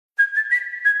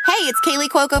it's Kaylee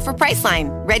Cuoco for Priceline.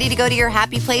 Ready to go to your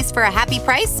happy place for a happy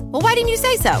price? Well, why didn't you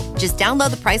say so? Just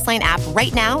download the Priceline app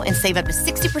right now and save up to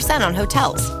 60% on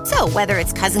hotels. So whether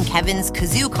it's Cousin Kevin's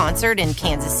Kazoo Concert in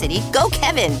Kansas City, go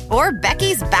Kevin, or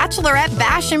Becky's Bachelorette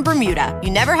Bash in Bermuda,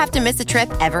 you never have to miss a trip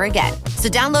ever again. So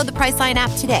download the Priceline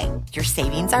app today. Your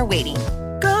savings are waiting.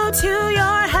 Go to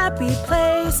your happy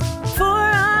place for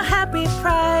a happy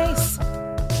price.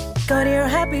 Go to your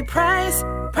happy price,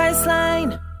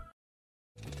 Priceline.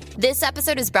 This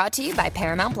episode is brought to you by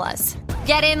Paramount Plus.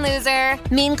 Get in, loser!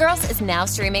 Mean Girls is now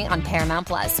streaming on Paramount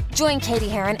Plus. Join Katie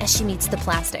Heron as she meets the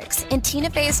plastics in Tina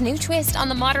Fey's new twist on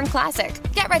the modern classic.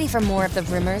 Get ready for more of the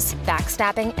rumors,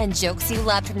 backstabbing, and jokes you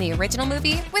loved from the original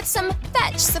movie with some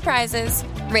fetch surprises.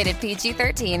 Rated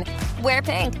PG-13. Wear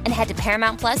pink and head to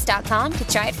ParamountPlus.com to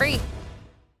try it free.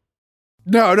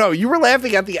 No, you were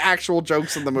laughing at the actual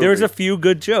jokes in the movie. There's a few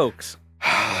good jokes.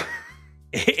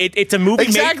 It's a movie.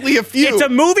 Exactly, a few. It's a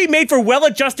movie made for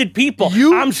well-adjusted people.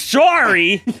 I'm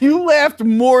sorry. You laughed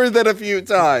more than a few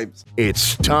times.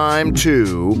 It's time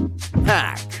to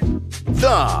Hack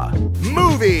the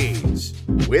Movies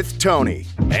with Tony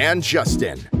and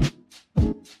Justin.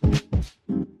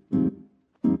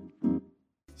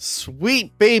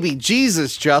 Sweet baby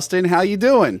Jesus, Justin. How you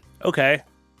doing? Okay.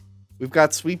 We've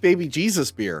got Sweet Baby Jesus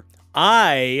beer.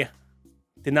 I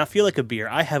did not feel like a beer.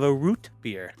 I have a root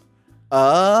beer.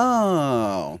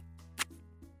 Oh.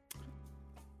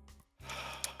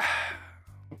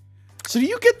 So do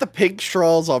you get the pink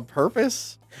straws on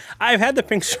purpose? I've had the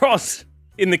pink straws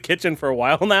in the kitchen for a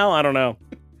while now. I don't know.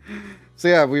 So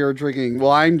yeah, we were drinking.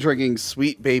 Well, I'm drinking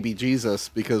Sweet Baby Jesus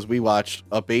because we watched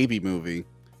a baby movie.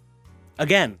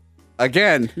 Again.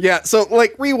 Yeah. So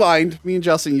like rewind. Me and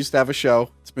Justin used to have a show.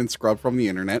 It's been scrubbed from the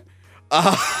internet. Do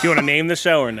you want to name the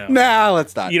show or no? Nah,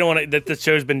 let's not. You don't want to, that the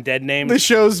show's been dead named? The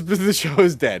show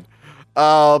is dead.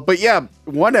 But yeah,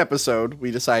 one episode we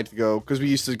decided to go because we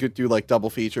used to do like double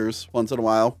features once in a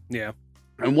while. Yeah.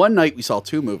 And one night we saw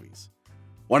two movies.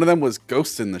 One of them was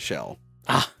Ghost in the Shell.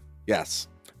 Ah. Yes.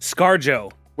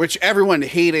 ScarJo. Which everyone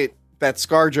hated that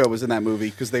ScarJo was in that movie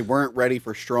because they weren't ready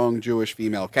for strong Jewish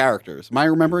female characters. Am I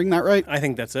remembering that right? I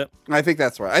think that's it. I think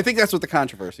that's right. I think that's what the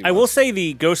controversy was. I will say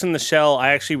the Ghost in the Shell,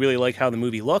 I actually really like how the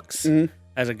movie looks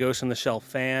as a Ghost in the Shell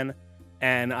fan.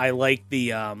 And I like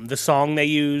the song they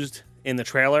used in the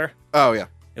trailer. Oh, yeah.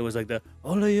 It was like the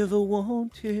all I ever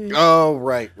wanted. Oh,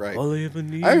 right. All I ever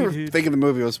needed. I remember thinking the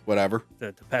movie was whatever.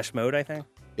 The Depeche Mode, I think.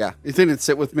 Yeah. It didn't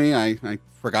sit with me. I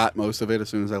forgot most of it as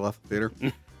soon as I left the theater.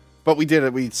 But we did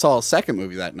it. We saw a second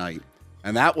movie that night.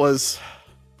 And that was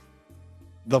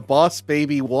The Boss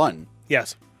Baby 1.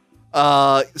 Yes.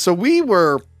 So there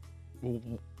were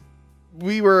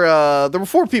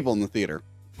 4 people in the theater.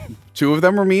 2 of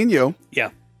them were me and you. Yeah.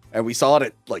 And we saw it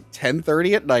at like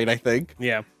 10:30 at night, I think.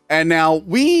 Yeah. And now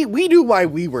we knew why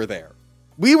we were there.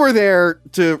 We were there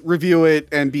to review it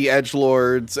and be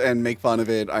edgelords and make fun of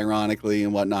it, ironically,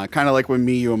 and whatnot. Kind of like when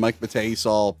me, you, and Mike Matei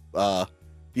saw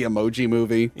the Emoji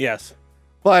Movie. Yes.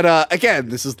 But again,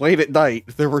 this is late at night.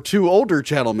 There were 2 older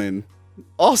gentlemen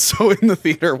also in the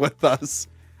theater with us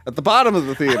at the bottom of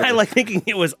the theater. I like thinking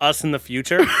it was us in the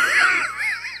future.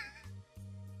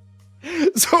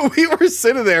 So we were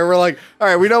sitting there. We're like, all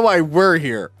right, we know why we're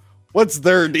here. What's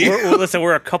their deal? Listen,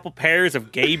 we're a couple pairs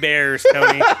of gay bears,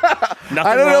 Tony. I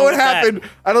don't know what happened.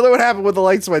 I don't know what happened when the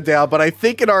lights went down, but I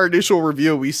think in our initial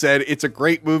review, we said it's a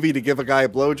great movie to give a guy a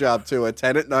blowjob to at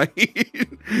 10 at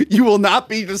night. You will not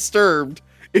be disturbed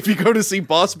if you go to see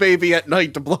Boss Baby at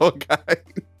night to blow a guy.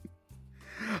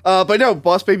 But no,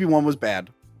 Boss Baby 1 was bad.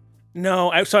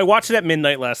 No, so I watched it at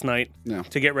midnight last night No.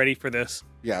 to get ready for this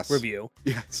review.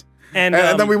 Yes. And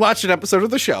then we watched an episode of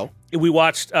the show. We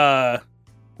watched,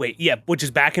 which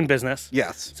is Back in Business.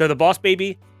 Yes. So The Boss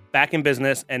Baby, Back in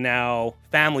Business, and now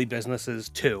Family Businesses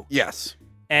 2. Yes.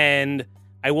 And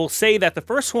I will say that the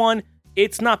first one,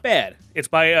 it's not bad. It's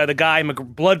by the guy,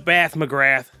 Bloodbath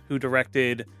McGrath, who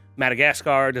directed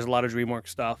Madagascar, does a lot of DreamWorks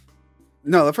stuff.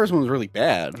 No, the first one was really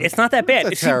bad. It's not that bad.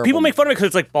 That's See, terrible. people make fun of it because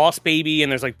it's like Boss Baby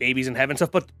and there's like babies in heaven and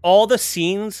stuff, but all the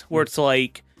scenes where it's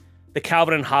like the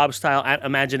Calvin and Hobbes style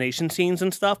imagination scenes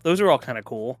and stuff, those are all kind of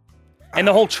cool. And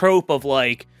the whole trope of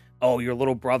like, oh, your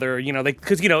little brother,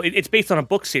 because, it's based on a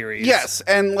book series. Yes,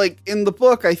 and like in the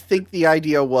book, I think the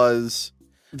idea was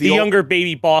the younger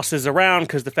baby boss is around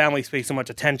because the family's paying so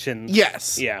much attention.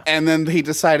 Yes. Yeah. And then he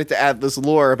decided to add this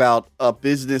lore about a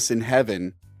business in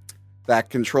heaven that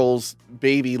controls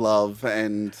baby love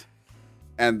and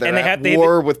they're at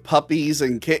war with puppies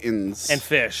and kittens. And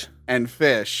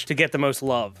fish. To get the most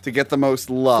love.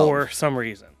 For some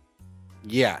reason.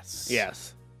 Yes.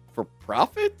 Yes. For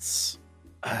profits?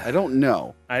 I don't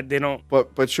know. They don't.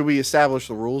 But should we establish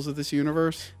the rules of this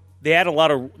universe? They add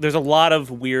there's a lot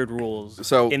of weird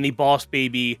rules in the Boss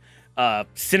Baby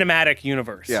cinematic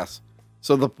universe. Yes.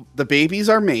 So the babies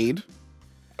are made,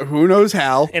 who knows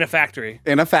how? In a factory.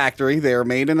 In a factory. They are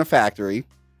made in a factory.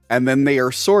 And then they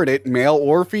are sorted, male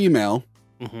or female.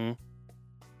 Mm-hmm.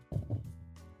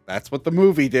 That's what the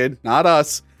movie did, not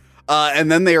us.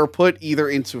 And then they are put either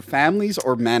into families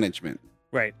or management.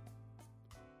 Right.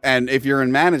 And if you're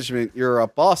in management, you're a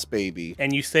boss baby.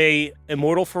 And you stay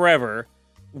immortal forever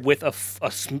with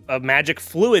a magic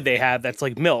fluid they have that's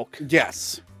like milk.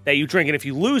 Yes. That you drink. And if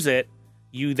you lose it,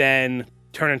 you then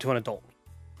turn into an adult.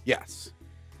 Yes.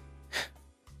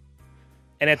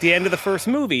 And at the end of the first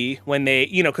movie, when they,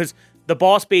 because the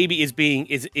boss baby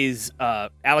is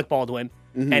Alec Baldwin,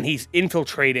 and he's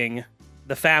infiltrating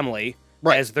the family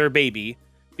as their baby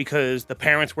because the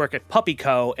parents work at Puppy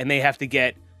Co. and they have to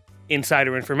get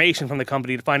insider information from the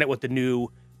company to find out what the new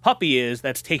puppy is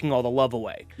that's taking all the love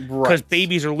away. Because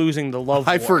babies are losing the love.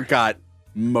 I forgot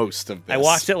most of this. I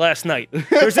watched it last night.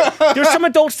 There's some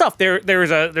adult stuff.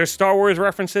 There's Star Wars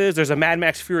references. There's a Mad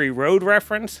Max Fury Road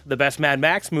reference, the best Mad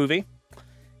Max movie.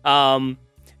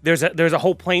 There's a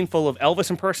whole plane full of Elvis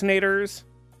impersonators.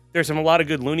 There's a lot of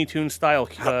good Looney Tunes style.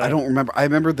 I don't remember. I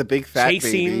remember the big fat chase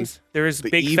baby. Scenes. There's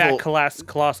big evil... fat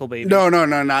colossal baby. No,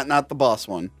 not the boss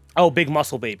one. Oh, Big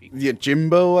Muscle Baby. Yeah,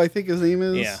 Jimbo, I think his name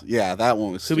is. Yeah, yeah, that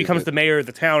one was. Who becomes the mayor of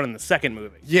the town in the second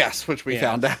movie? Yes, which we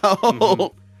found out.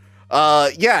 Mm-hmm.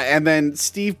 And then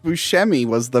Steve Buscemi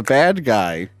was the bad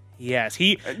guy. Yes,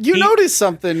 You noticed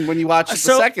something when you watched it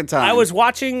the second time. I was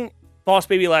watching Boss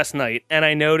Baby last night, and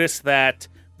I noticed that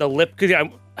the lip, because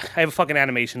I have a fucking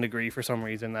animation degree for some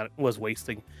reason that was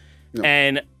wasting,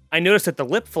 and I noticed that the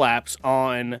lip flaps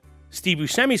on Steve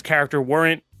Buscemi's character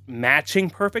weren't matching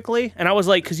perfectly, and I was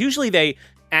like, because usually they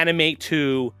animate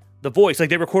to the voice, like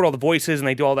they record all the voices and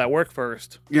they do all that work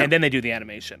first, and then they do the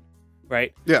animation,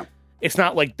 right? Yeah. It's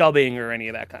not like dubbing or any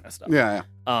of that kind of stuff. Yeah.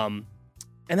 And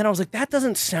then I was like, that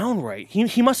doesn't sound right.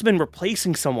 He must have been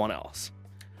replacing someone else.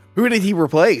 Who did he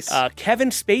replace? Kevin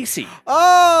Spacey.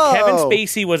 Oh! Kevin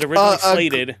Spacey was originally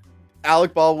slated.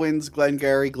 Alec Baldwin's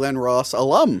Glenn Ross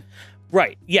alum.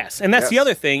 Right, yes. And that's the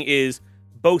other thing is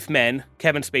both men,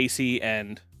 Kevin Spacey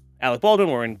and Alec Baldwin,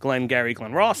 were in Glenn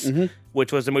Ross,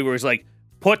 which was the movie where it was like,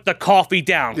 put the coffee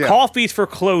down. Yeah. Coffee's for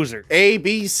closers.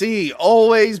 ABC,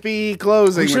 always be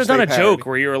closing. We should have done a joke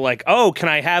where you were like, oh, can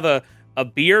I have a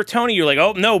beer, Tony? You're like,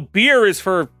 oh, no, beer is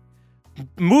for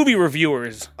movie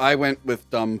reviewers. I went with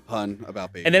dumb pun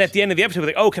about babies. And then at the end of the episode, we're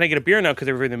like, oh, can I get a beer now because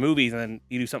they're reviewing the movies? And then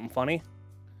you do something funny.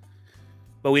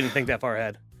 But we didn't think that far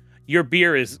ahead. Your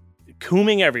beer is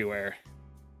cooming everywhere.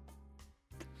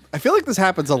 I feel like this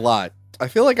happens a lot. I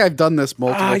feel like I've done this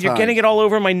multiple times. You're getting it all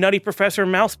over my Nutty Professor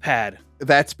mouse pad.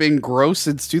 That's been gross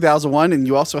since 2001, and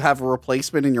you also have a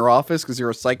replacement in your office because you're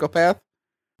a psychopath?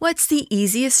 What's the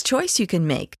easiest choice you can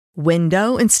make?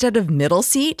 Window instead of middle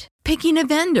seat? Picking a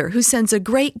vendor who sends a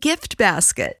great gift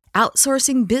basket?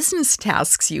 Outsourcing business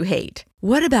tasks you hate?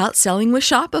 What about selling with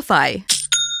Shopify?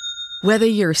 Whether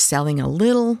you're selling a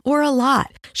little or a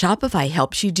lot, Shopify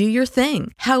helps you do your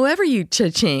thing, however you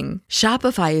cha-ching.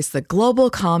 Shopify is the global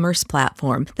commerce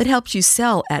platform that helps you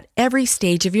sell at every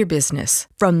stage of your business.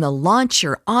 From the launch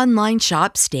your online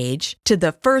shop stage to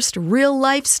the first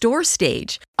real-life store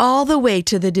stage, all the way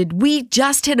to the did we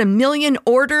just hit 1 million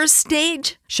orders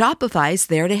stage. Shopify's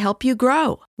there to help you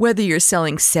grow. Whether you're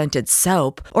selling scented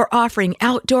soap or offering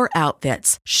outdoor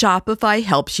outfits, Shopify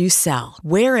helps you sell.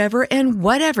 Wherever and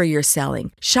whatever you're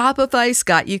selling, Shopify's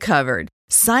got you covered.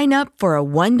 Sign up for a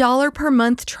 $1 per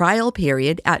month trial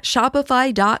period at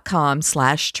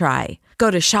shopify.com/try. Go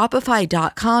to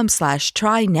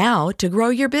shopify.com/try now to grow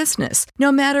your business,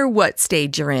 no matter what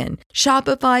stage you're in.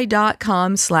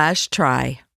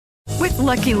 Shopify.com/try. With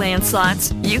Lucky Land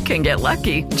Slots, you can get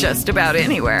lucky just about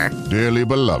anywhere. Dearly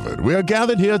beloved, we are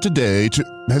gathered here today to...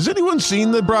 Has anyone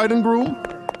seen the bride and groom?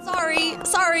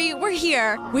 Sorry, we're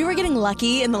here. We were getting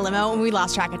lucky in the limo and we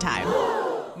lost track of time.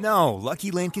 No,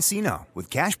 Lucky Land Casino, with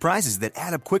cash prizes that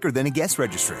add up quicker than a guest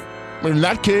registry. In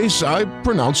that case, I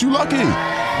pronounce you lucky.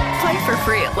 Play for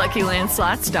free at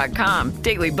LuckyLandSlots.com.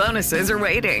 Daily bonuses are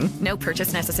waiting. No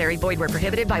purchase necessary. Void where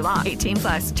prohibited by law.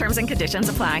 18+. Terms and conditions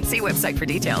apply. See website for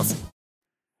details.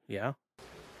 Yeah.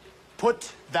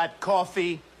 Put that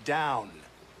coffee down.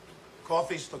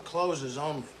 Coffee's for closers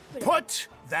only. Put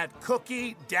that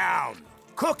cookie down.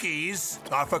 Cookies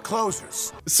are for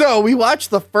closers. So we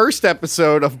watched the first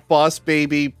episode of Boss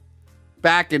Baby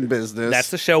Back in Business.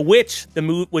 That's the show which the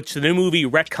new movie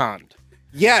retconned.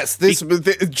 Yes,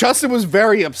 Justin was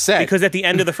very upset. Because at the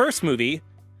end of the first movie,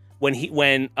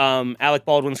 when Alec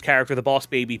Baldwin's character, the Boss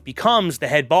Baby, becomes the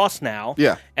head boss now.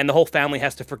 Yeah. And the whole family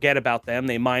has to forget about them.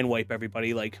 They mind wipe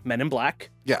everybody like Men in Black.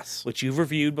 Yes. Which you've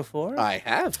reviewed before. I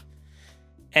have.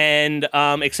 And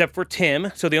except for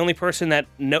Tim, so the only person that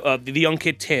the young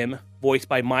kid Tim, voiced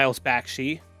by Miles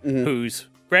Bakshi, whose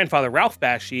grandfather Ralph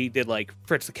Bakshi did like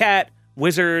Fritz the Cat,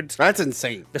 Wizards. That's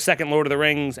insane. The second Lord of the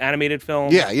Rings animated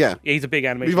film. Yeah. He's a big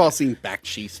animated. We've all seen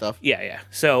Bakshi stuff. Yeah.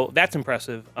 So that's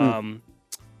impressive. Then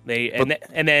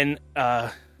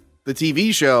the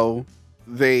TV show,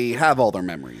 they have all their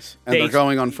memories and they're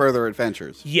going on further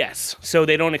adventures. Yes. So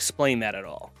they don't explain that at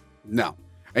all. No.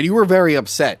 And you were very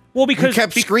upset. Well, because you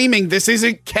kept screaming, "This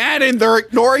isn't canon. They're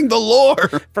ignoring the lore."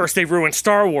 First they ruined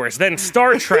Star Wars, then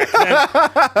Star Trek, then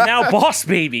now Boss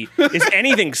Baby. Is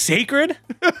anything sacred?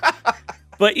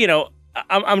 But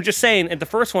I'm just saying. In the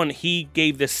first one, he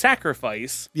gave this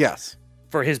sacrifice. Yes.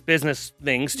 For his business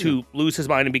things to lose his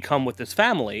mind and become with his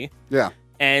family. Yeah.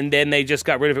 And then they just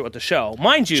got rid of it with the show,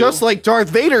 mind you. Just like Darth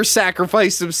Vader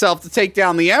sacrificed himself to take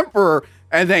down the Emperor,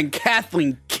 and then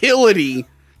Kathleen Kennedy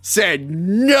said,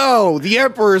 "No, the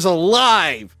Emperor's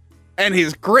alive, and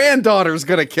his granddaughter's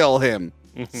gonna kill him."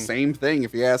 Same thing,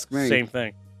 if you ask me. Same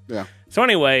thing. Yeah. So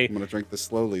anyway, I'm gonna drink this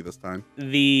slowly this time.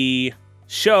 The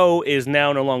show is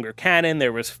now no longer canon.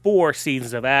 There was 4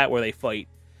 seasons of that where they fight.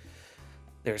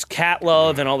 There's cat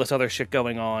love and all this other shit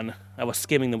going on. I was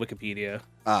skimming the Wikipedia.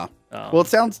 Well, it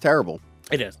sounds terrible.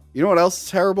 It is. You know what else is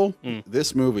terrible?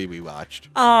 This movie we watched.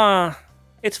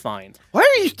 It's fine. Why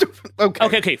are you doing?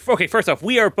 Okay. First off,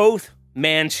 we are both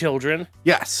man children.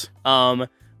 Yes. I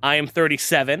am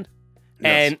 37,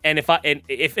 Yes. and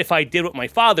if I did what my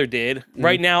father did,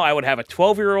 right now I would have a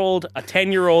 12-year-old, a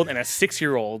 10-year-old, and a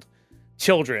 6-year-old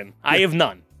children. I have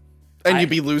none. And you'd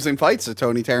be losing fights to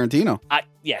Tony Tarantino.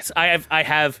 Yes, I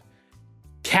have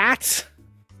cats,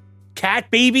 cat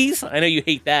babies. I know you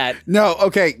hate that. No,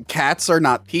 okay, cats are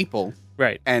not people.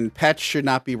 Right. And pets should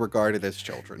not be regarded as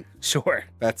children. Sure.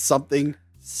 That's something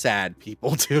sad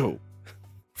people do.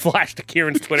 Flash to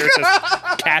Kieran's Twitter, says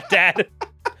cat dad.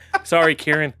 Sorry,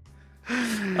 Kieran.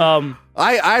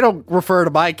 I don't refer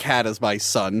to my cat as my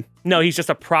son. No, he's just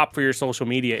a prop for your social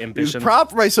media He's ambition. a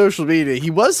prop for my social media. He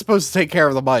was supposed to take care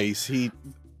of the mice. He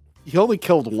only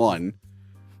killed one.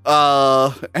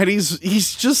 And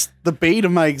he's just the bane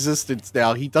of my existence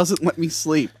now. He doesn't let me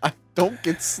sleep. I don't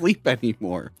get sleep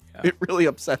anymore. Yeah. It really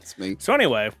upsets me. So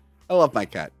anyway, I love my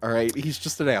cat. All right, he's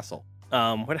just an asshole.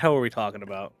 What the hell are we talking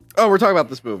about? Oh, we're talking about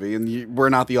this movie, and we're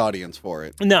not the audience for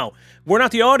it. No, we're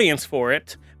not the audience for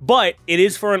it, but it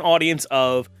is for an audience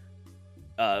of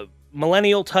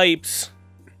millennial types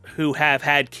who have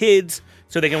had kids,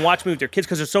 so they can watch movies with their kids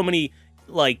because there's so many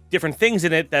like different things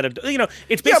in it that have,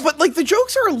 it's yeah, but like the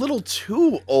jokes are a little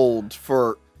too old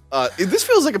for. This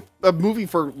feels like a movie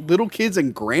for little kids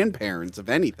and grandparents, if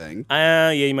anything.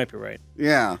 Yeah, you might be right.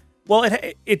 Yeah. Well,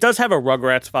 it does have a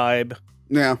Rugrats vibe.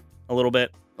 Yeah. A little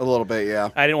bit. A little bit, yeah.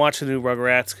 I didn't watch the new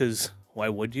Rugrats because why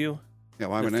would you? Yeah,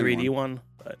 why would the 3D anyone? one?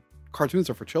 But cartoons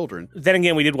are for children. Then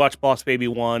again, we did watch Boss Baby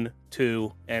 1,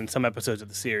 2, and some episodes of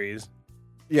the series.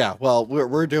 Yeah, well,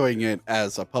 we're doing it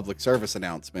as a public service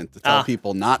announcement to tell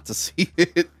people not to see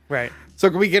it. Right. So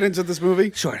can we get into this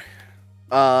movie? Sure.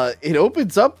 It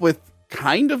opens up with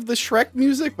kind of the Shrek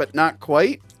music, but not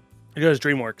quite. It goes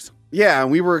DreamWorks. Yeah,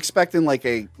 and we were expecting like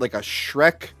a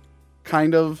Shrek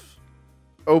kind of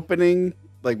opening,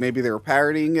 like maybe they were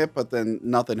parodying it, but then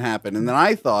nothing happened. And then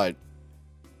I thought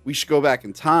we should go back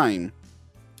in time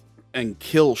and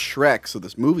kill Shrek so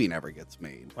this movie never gets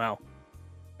made. Wow.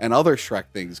 And other Shrek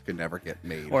things could never get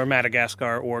made. Or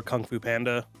Madagascar or Kung Fu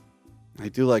Panda. I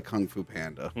do like Kung Fu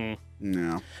Panda.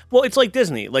 No. Well, it's like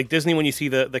Disney. Like Disney, when you see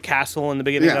the castle in the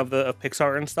beginning of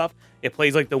Pixar and stuff, it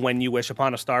plays like the "When You Wish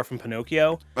Upon a Star" from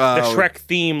Pinocchio. The Shrek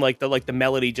theme, like the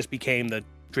melody, just became the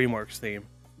DreamWorks theme.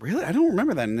 Really, I don't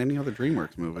remember that in any other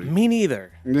DreamWorks movie. Me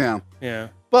neither. Yeah. Yeah.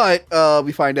 But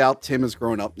we find out Tim is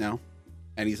grown up now,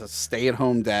 and he's a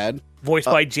stay-at-home dad. Voiced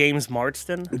by James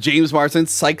Marsden. James Marsden,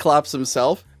 Cyclops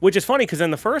himself. Which is funny because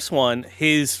in the first one,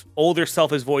 his older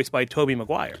self is voiced by Tobey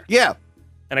Maguire. Yeah.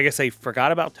 And I guess they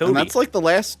forgot about Tobey. And that's like the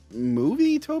last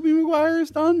movie Tobey Maguire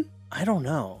has done? I don't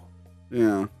know.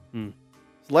 Yeah.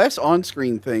 His last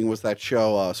on-screen thing was that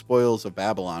show, Spoils of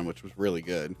Babylon, which was really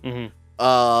good.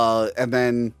 Mm-hmm. And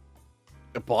then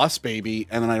Boss Baby,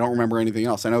 and then I don't remember anything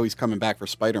else. I know he's coming back for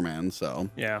Spider-Man, so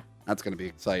yeah, that's going to be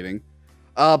exciting.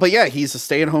 But yeah, he's a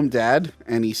stay-at-home dad,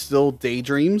 and he still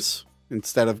daydreams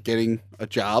instead of getting a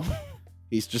job.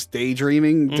 He's just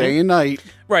daydreaming day and night.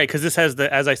 Right, because this has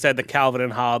as I said, the Calvin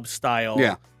and Hobbes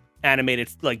style animated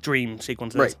like dream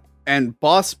sequences. Right. And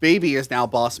Boss Baby is now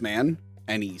Boss Man,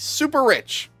 and he's super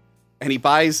rich. And he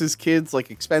buys his kids like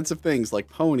expensive things like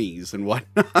ponies and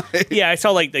whatnot. Yeah, I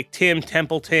saw like Tim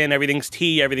Templeton, everything's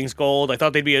tea, everything's gold. I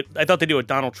thought they'd do a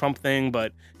Donald Trump thing,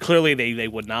 but clearly they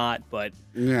would not. But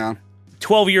yeah,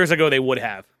 12 years ago they would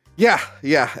have. Yeah.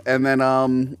 And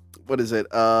then what is it?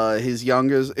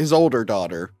 His older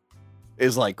daughter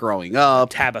is like growing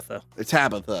up. Tabitha,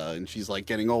 and she's like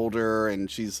getting older, and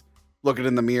she's looking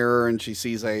in the mirror, and she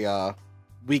sees a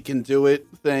 "we can do it"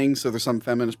 thing. So there's some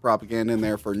feminist propaganda in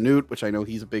there for Newt, which I know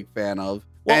he's a big fan of.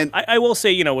 Well, and I will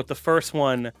say, with the first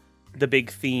one, the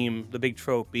big theme, the big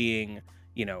trope being,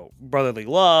 brotherly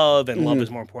love, and love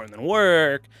is more important than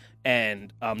work.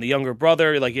 And the younger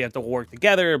brother, like, you have to work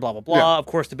together, blah, blah, blah. Yeah. Of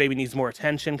course, the baby needs more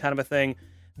attention, kind of a thing.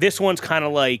 This one's kind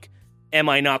of like, am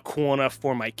I not cool enough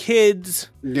for my kids?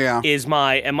 Yeah. These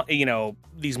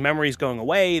memories going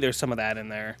away? There's some of that in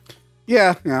there.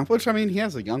 Yeah. Which, I mean, he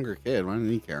has a younger kid. Why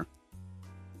doesn't he care?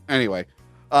 Anyway,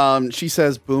 she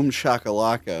says boom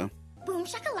shakalaka. Boom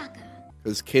shakalaka.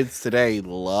 Because kids today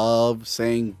love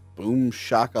saying boom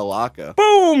shakalaka.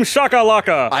 Boom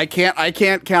shakalaka. I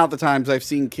can't count the times I've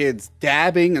seen kids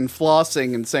dabbing and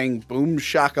flossing and saying boom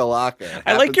shakalaka.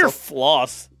 I like your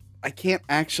floss. I can't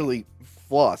actually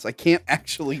floss. I can't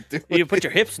actually do it. You put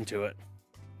your hips into it.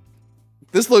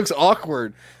 This looks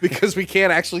awkward because we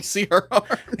can't actually see her arms.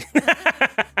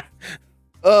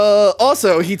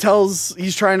 Also,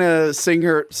 he's trying to sing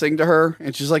to her,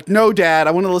 and she's like, "No, Dad,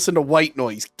 I want to listen to white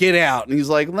noise. Get out." And he's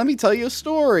like, "Let me tell you a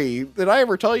story. Did I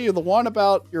ever tell you the one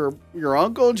about your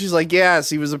uncle?" And she's like, "Yes,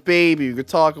 he was a baby who could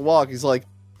talk and walk." He's like,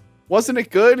 "Wasn't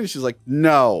it good?" And she's like,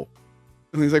 "No."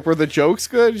 And he's like, "Were the jokes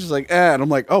good?" And she's like, "Eh." And I'm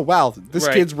like, "Oh wow, this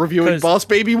kid's reviewing Boss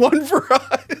Baby 1 for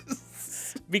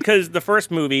us." Because the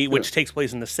first movie, which takes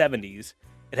place in the 70s,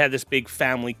 it had this big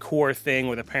family core thing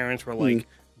where the parents were like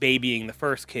babying the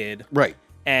first kid. Right.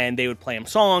 And they would play him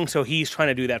songs, so he's trying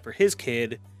to do that for his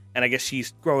kid, and I guess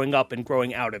she's growing up and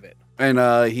growing out of it.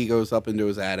 And he goes up into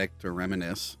his attic to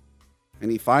reminisce,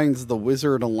 and he finds the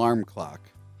wizard alarm clock.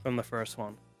 From the first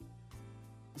one.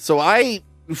 So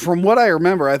from what I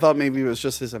remember, I thought maybe it was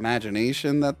just his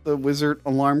imagination that the wizard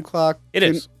alarm clock... It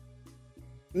is.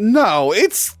 No,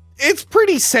 it's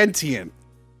pretty sentient.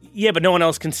 Yeah, but no one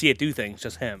else can see it do things,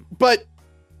 just him. But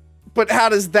how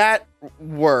does that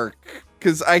work?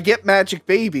 Because I get magic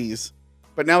babies,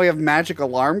 but now we have magic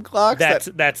alarm clocks.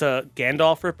 That's a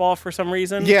Gandalf ripoff for some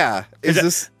reason. Yeah.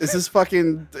 Is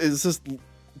this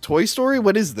Toy Story?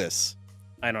 What is this?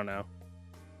 I don't know.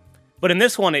 But in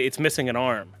this one, it's missing an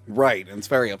arm. Right, and it's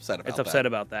very upset about that. It's upset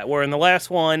about that. Where in the last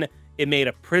one, it made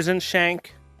a prison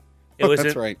shank.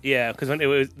 That's right. Yeah, because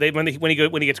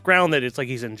when he gets grounded, it's like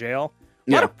he's in jail.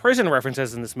 A lot of prison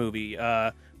references in this movie.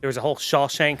 There was a whole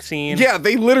Shawshank scene. Yeah,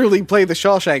 they literally play the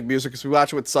Shawshank music because we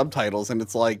watch it with subtitles, and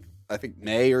it's like, I think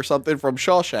May or something from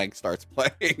Shawshank starts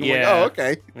playing. I'm like, oh,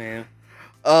 okay.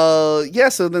 Yeah.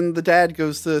 So then the dad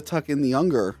goes to tuck in the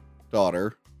younger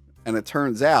daughter, and it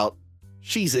turns out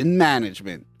she's in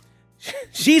management.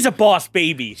 She's a boss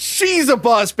baby. She's a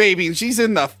boss baby, and she's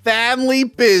in the family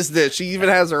business. She even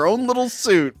has her own little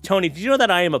suit. Tony, did you know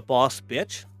that I am a boss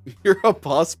bitch? You're a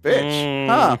boss bitch.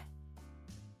 Huh.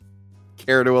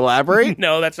 Care to elaborate?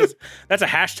 No, that's a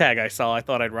hashtag I saw. I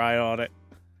thought I'd ride on it.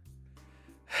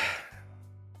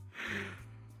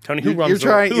 Tony, who runs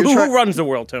the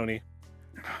world, Tony?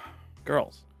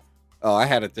 Girls. Oh, I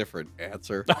had a different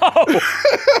answer.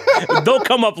 Oh, they'll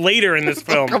come up later in this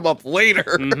film. Come up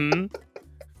later.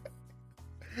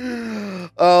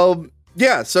 Mm-hmm.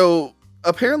 Yeah. So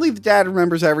apparently, the dad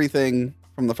remembers everything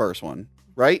from the first one,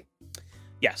 right?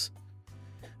 Yes.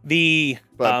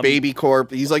 But Baby Corp.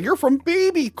 He's like, "You're from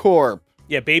Baby Corp."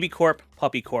 Yeah, Baby Corp,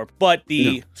 Puppy Corp. But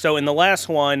so in the last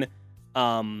one,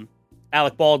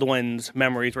 Alec Baldwin's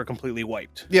memories were completely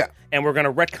wiped. Yeah. And we're going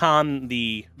to retcon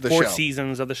the 4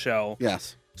 seasons of the show.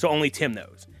 Yes. So only Tim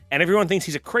knows. And everyone thinks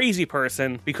he's a crazy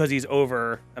person because he's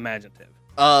over imaginative.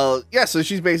 Yeah, so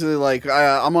she's basically like,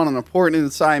 I'm on an important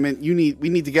assignment. We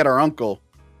need to get our uncle.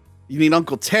 You need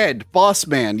Uncle Ted, boss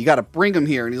man. You got to bring him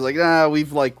here. And he's like,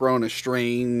 we've like grown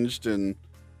estranged and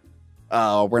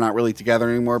we're not really together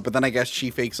anymore. But then I guess she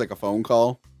fakes like a phone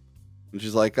call. And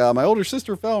she's like, my older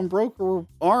sister fell and broke her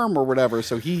arm or whatever.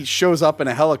 So he shows up in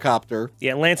a helicopter.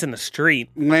 Yeah, lands in the street.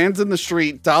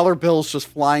 Dollar bills just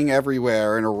flying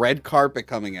everywhere and a red carpet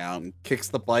coming out and kicks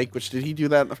the bike. Which, did he do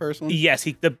that in the first one? Yes,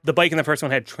 the bike in the first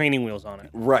one had training wheels on it.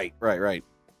 Right.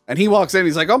 And he walks in.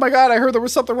 He's like, "Oh my God, I heard there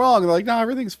was something wrong." And they're like, "No,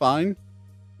 everything's fine."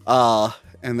 And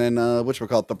then,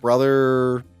 whatchamacallit, the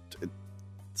brother,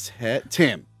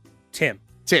 Tim.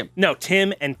 No,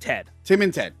 Tim and Ted. Tim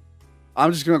and Ted.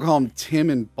 I'm just going to call him Tim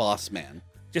and Boss Man.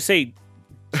 Just say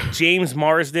James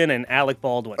Marsden and Alec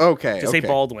Baldwin. Okay. Just say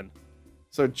Baldwin.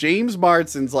 So James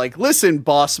Marsden's like, listen,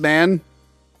 boss man,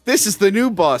 this is the new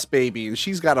boss baby, and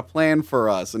she's got a plan for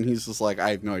us. And he's just like, I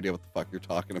have no idea what the fuck you're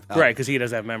talking about. Right, because he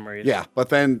does have memories. Yeah, but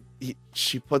then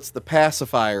she puts the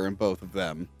pacifier in both of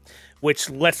them.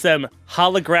 Which lets them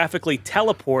holographically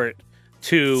teleport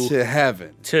to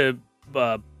heaven. To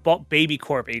Baby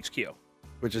Corp HQ.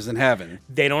 Which is in heaven.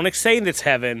 They don't say it's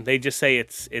heaven. They just say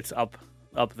it's up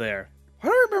there. Why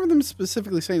do I remember them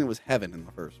specifically saying it was heaven in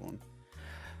the first one?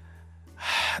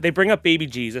 They bring up baby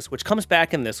Jesus, which comes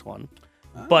back in this one.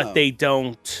 But they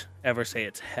don't ever say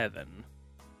it's heaven.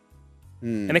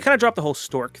 And they kind of drop the whole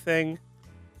stork thing.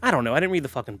 I don't know. I didn't read the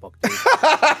fucking book, dude.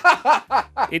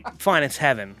 Fine, it's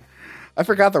heaven. I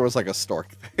forgot there was like a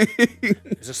stork thing.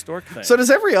 There's a stork thing. So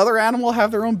does every other animal have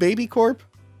their own baby corp?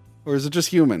 Or is it just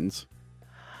humans?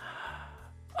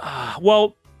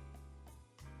 Well,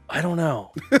 I don't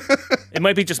know. It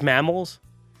might be just mammals.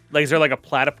 Like, is there like a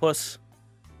platypus?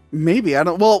 Maybe. I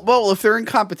don't. Well, if they're in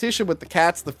competition with the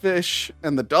cats, the fish,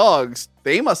 and the dogs,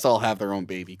 they must all have their own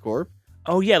baby corp.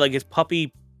 Oh yeah, like is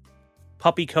Puppy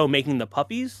Co making the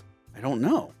puppies? I don't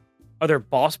know. Are there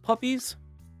boss puppies?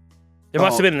 There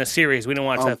must have been in the series. We didn't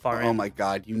watch that far in. Oh my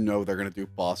god, you know they're gonna do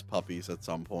boss puppies at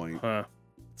some point. Huh.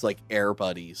 It's like Air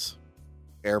Buddies.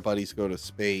 Air Buddies go to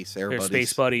space. They're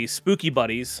Space Buddies. Spooky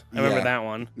Buddies. I remember that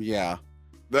one. Yeah.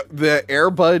 The Air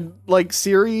Bud like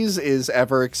series is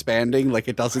ever expanding. Like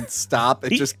it doesn't stop.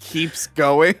 It just keeps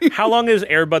going. How long has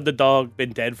Air Bud the dog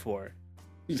been dead for?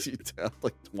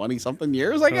 Like 20 something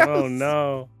years, I guess. Oh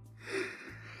no.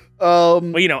 Well,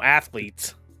 you know,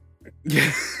 athletes.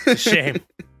 Shame.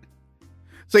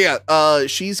 So yeah,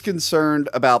 she's concerned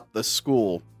about the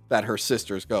school that her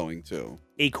sister's going to.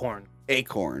 Acorn.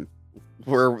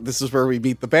 This is where we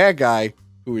meet the bad guy,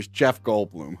 who is Jeff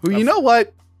Goldblum. Who, you know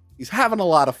what? He's having a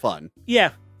lot of fun.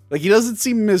 Yeah. Like, he doesn't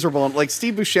seem miserable. Like,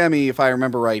 Steve Buscemi, if I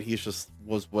remember right,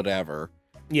 was whatever.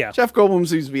 Yeah. Jeff Goldblum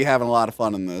seems to be having a lot of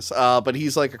fun in this. But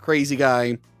he's like a crazy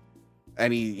guy,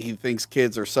 and he thinks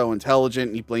kids are so intelligent,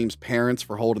 and he blames parents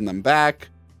for holding them back.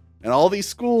 And all these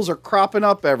schools are cropping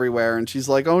up everywhere, and she's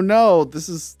like, oh no, this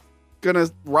is gonna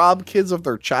rob kids of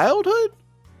their childhood?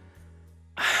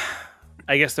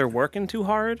 I guess they're working too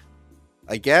hard?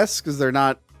 I guess, because they're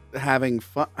not having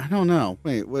fun. I don't know.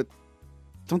 Wait, what?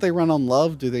 Don't they run on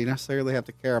love? Do they necessarily have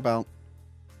to care about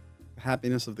the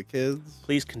happiness of the kids?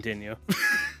 Please continue.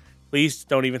 Please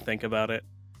don't even think about it.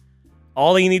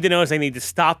 All you need to know is they need to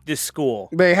stop this school.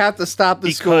 They have to stop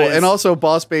the school. And also,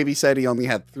 Boss Baby said he only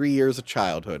had 3 years of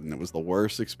childhood, and it was the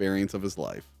worst experience of his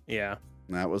life. Yeah.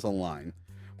 And that was a line.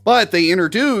 But they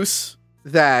introduce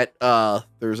that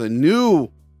there's a new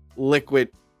liquid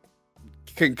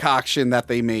concoction that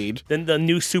they made. Then the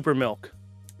new super milk.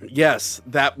 Yes,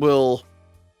 that will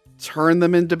turn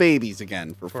them into babies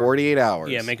again for 48 hours.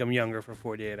 Yeah, make them younger for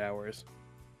 48 hours.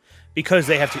 Because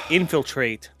they have to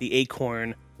infiltrate the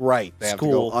Acorn Right. They have to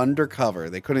school. go undercover.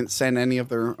 They couldn't send any of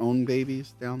their own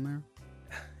babies down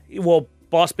there. Well,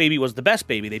 Boss Baby was the best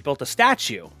baby. They built a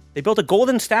statue. They built a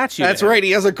golden statue. That's right.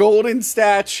 He has a golden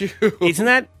statue. Isn't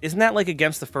that like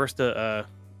against the first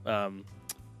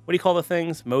what do you call the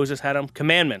things Moses had them?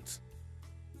 Commandments.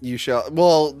 You shall.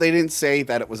 Well, they didn't say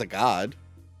that it was a god.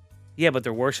 Yeah, but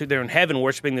they're in heaven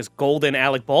worshiping this golden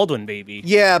Alec Baldwin baby.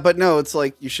 Yeah, but no, it's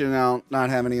like you should not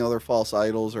have any other false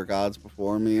idols or gods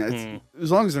before me.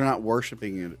 As long as they're not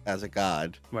worshiping it as a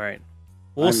god. Right.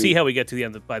 We'll see how we get to the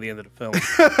end by the end of the film.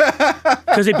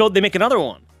 Because they make another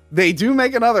one. They do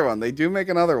make another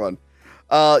one.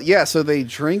 Yeah, so they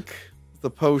drink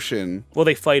the potion. Well,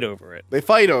 they fight over it.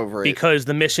 Because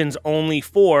the mission's only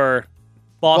for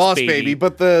Boss Baby.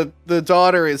 But the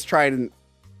daughter is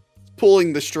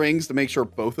pulling the strings to make sure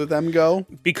both of them go.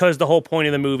 Because the whole point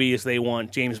of the movie is they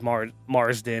want James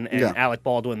Marsden and Alec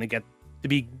Baldwin to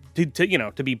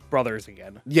be brothers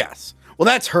again. Yes. Well,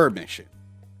 that's her mission.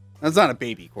 That's not a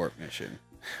Baby Corp mission.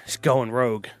 She's going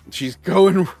rogue.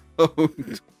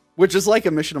 Which is like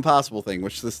a Mission Impossible thing,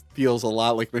 which this feels a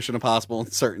lot like Mission Impossible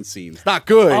in certain scenes. Not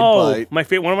good, but...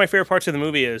 One of my favorite parts of the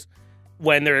movie is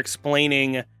when they're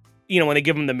explaining, when they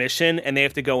give them the mission and they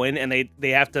have to go in and they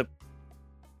have to...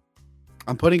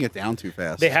 I'm putting it down too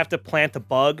fast. They have to plant a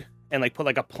bug and put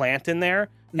a plant in there,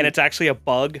 and it's actually a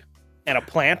bug and a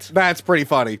plant. That's pretty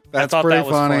funny. That's pretty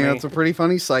funny. That's a pretty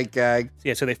funny sight gag.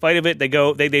 Yeah, so they fight a bit. They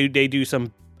go. They do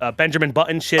some Benjamin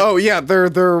Button shit. Oh yeah,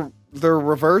 they're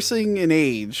reversing in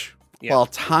age while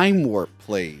Time Warp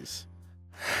plays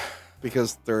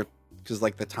because the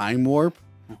Time Warp.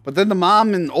 But then the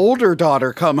mom and older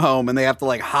daughter come home and they have to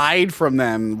hide from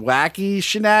them. Wacky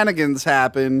shenanigans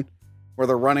happen. Where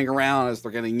they're running around as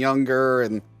they're getting younger,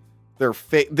 and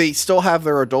they still have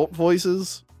their adult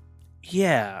voices.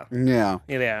 Yeah. Yeah.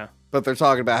 Yeah. But they're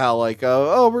talking about how like,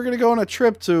 oh, we're going to go on a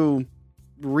trip to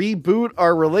reboot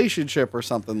our relationship or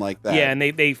something like that. Yeah, and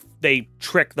they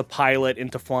trick the pilot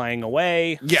into flying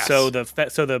away. Yes. So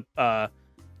the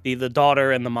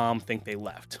daughter and the mom think they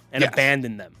left and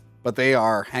abandoned them. But they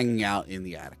are hanging out in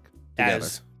the attic together.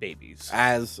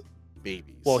 As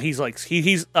babies. Well, he's like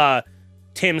he's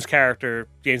Tim's character,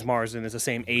 James Marsden, is the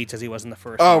same age as he was in the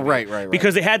first movie. Right.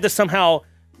 Because they had to somehow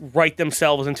write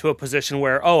themselves into a position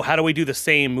where, how do we do the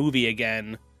same movie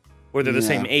again where they're the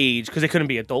same age? Because they couldn't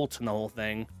be adults in the whole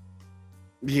thing.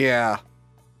 Yeah,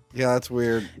 that's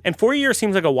weird. And 4 years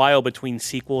seems like a while between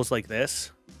sequels like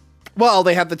this. Well,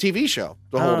 they had the TV show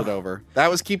to hold it over. That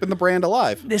was keeping the brand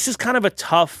alive. This is kind of a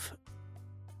tough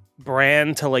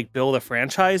brand to like build a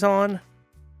franchise on.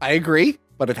 I agree,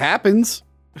 but it happens.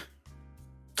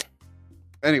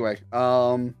 Anyway,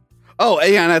 and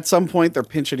at some point they're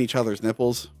pinching each other's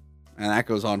nipples, and that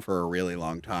goes on for a really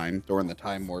long time during the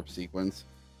time warp sequence.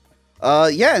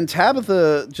 And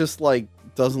Tabitha just like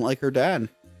doesn't like her dad.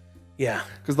 Yeah,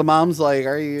 because the mom's like,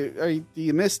 do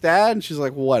you miss dad? And she's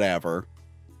like, whatever.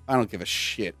 I don't give a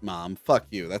shit, Mom. Fuck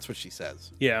you. That's what she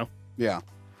says. Yeah.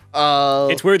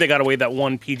 It's weird they got away with that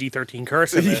one PG-13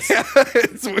 curse in this. Yeah,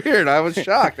 it's weird. I was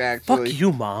shocked, actually. Fuck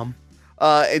you, Mom.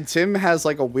 And Tim has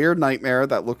like a weird nightmare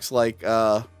that looks like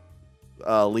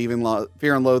leaving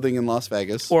Fear and Loathing in Las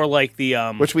Vegas. Or like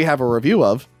the... which we have a review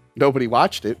of. Nobody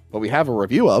watched it, but we have a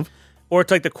review of. Or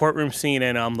it's like the courtroom scene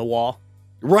in The Wall.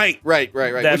 Right.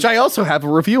 Which I also have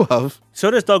a review of. So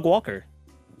does Doug Walker.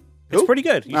 It's pretty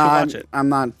good. You should watch it. I'm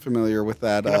not familiar with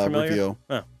that review.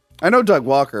 Oh. I know Doug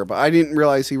Walker, but I didn't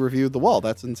realize he reviewed The Wall.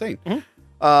 That's insane.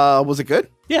 Mm-hmm. Was it good?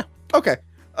 Yeah. Okay.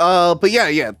 But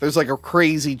yeah. There's like a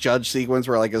crazy judge sequence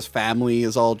where like his family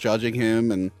is all judging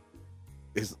him and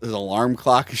his alarm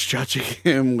clock is judging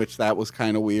him, which that was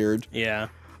kind of weird. Yeah.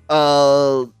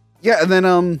 And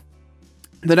then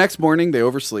the next morning they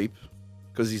oversleep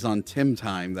because he's on Tim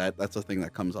time. That's a thing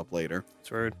that comes up later. It's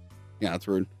rude. Yeah, it's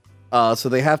rude. So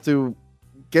they have to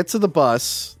get to the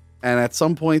bus, and at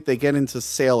some point they get into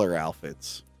sailor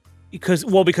outfits. Because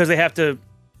they have to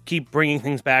keep bringing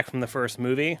things back from the first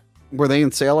movie. Were they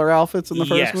in sailor outfits in the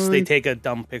first movie? Yes, they take a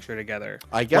dumb picture together.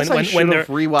 I guess I should have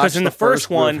rewatched because in the first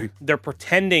one, movie. They're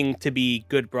pretending to be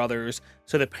good brothers,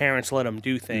 so the parents let them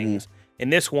do things. In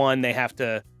this one, they have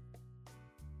to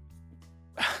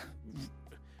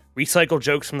recycle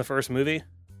jokes from the first movie.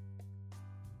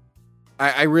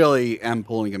 I really am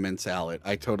pulling a mint salad.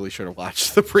 I totally should have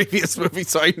watched the previous movie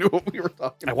so I knew what we were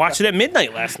talking about. I watched it at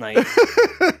midnight last night.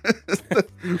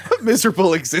 What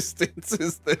miserable existence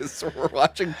is this? We're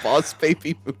watching Boss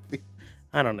Baby movie.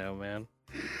 I don't know, man.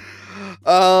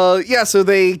 So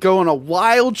they go on a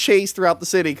wild chase throughout the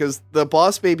city because the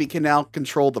Boss Baby can now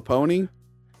control the pony.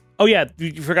 Oh, yeah.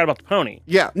 You forgot about the pony.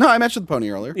 Yeah. No, I mentioned the pony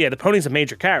earlier. Yeah, the pony's a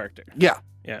major character. Yeah.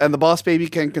 And the Boss Baby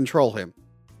can control him.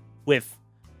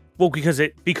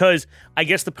 Because I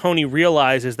guess the pony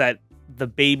realizes that the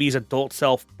baby's adult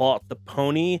self bought the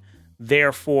pony,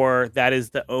 therefore that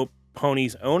is the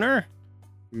pony's owner?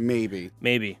 Maybe.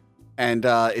 And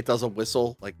it does a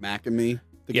whistle like Mac and Me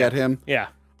to get him. Yeah.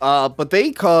 But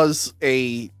they cause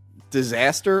a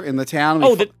disaster in the town.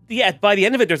 By the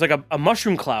end of it, there's like a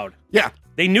mushroom cloud. Yeah.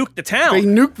 They nuked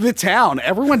the town.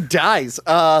 Everyone dies.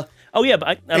 But I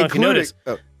don't know if you noticed.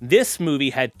 This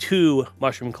movie had 2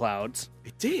 mushroom clouds.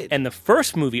 It did. And the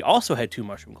first movie also had 2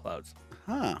 mushroom clouds.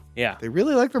 Huh. Yeah. They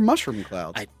really like their mushroom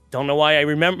clouds. I don't know why I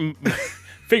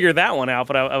figured that one out,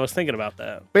 but I was thinking about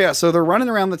that. But yeah, so they're running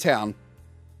around the town.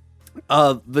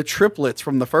 The triplets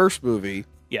from the first movie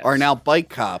are now bike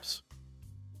cops.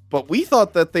 But we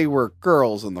thought that they were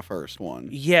girls in the first one.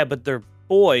 Yeah, but they're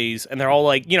boys, and they're all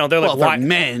like, they're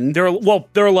men. They're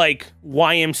like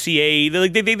YMCA.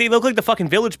 They look like the fucking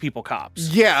Village People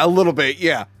cops. Yeah, a little bit.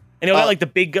 Yeah, and they got like the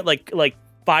big like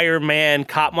fireman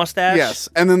cop mustache. Yes,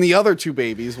 and then the other 2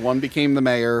 babies, one became the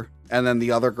mayor, and then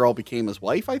the other girl became his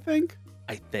wife. I think.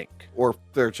 Or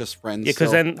they're just friends.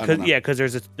 Yeah, because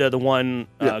there's the one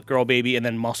girl baby and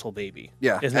then muscle baby.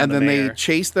 Yeah, and then they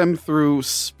chase them through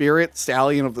Spirit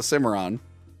Stallion of the Cimarron.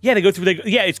 Yeah, they go through.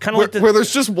 It's kind of like where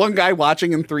there's just one guy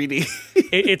watching in 3D.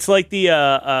 It's like the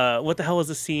what the hell is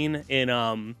the scene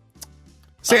in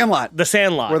Sandlot? The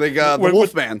Sandlot, where they got the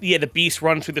Wolfman. The beast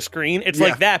runs through the screen. It's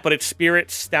like that, but it's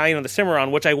Spirit Stallion of the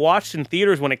Cimarron, which I watched in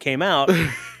theaters when it came out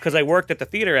because I worked at the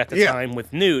theater at the time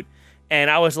with Newt,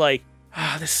 and I was like,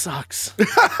 this sucks.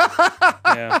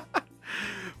 Yeah.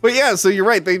 But yeah, so you're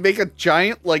right. They make a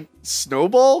giant like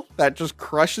snowball that just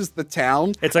crushes the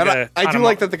town. It's like I do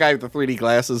like that the guy with the 3D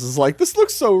glasses is like, this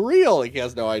looks so real. Like he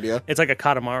has no idea. It's like a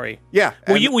Katamari. Yeah.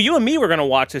 Well, you and me were gonna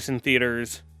watch this in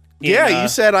theaters Yeah, you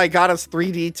said I got us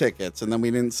 3D tickets, and then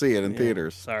we didn't see it in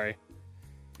theaters. Sorry.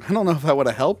 I don't know if that would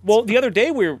have helped. Well, the other day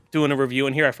we were doing a review,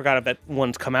 and here I forgot if that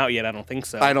one's come out yet. I don't think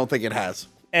so. I don't think it has.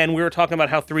 And we were talking about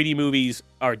how 3D movies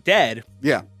are dead.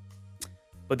 Yeah.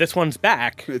 But this one's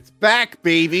back. It's back,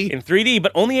 baby. In 3D,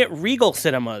 but only at Regal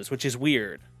Cinemas, which is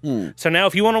weird. So now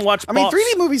if you want to watch... I mean,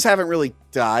 3D movies haven't really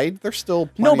died. They're still...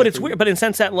 No, but it's weird. But in the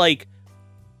sense that, like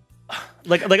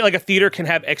a theater can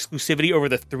have exclusivity over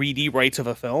the 3D rights of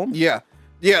a film. Yeah.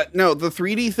 Yeah, no, the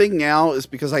 3D thing now is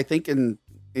because I think in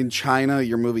China,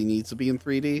 your movie needs to be in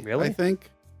 3D. Really? I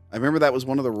think. I remember that was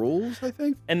one of the rules, I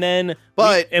think. And then...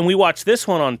 But... we watched this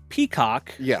one on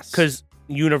Peacock. Yes. Because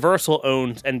Universal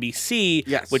owns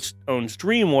NBC, which owns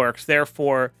DreamWorks.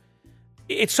 Therefore,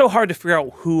 it's so hard to figure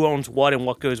out who owns what and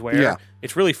what goes where. Yeah.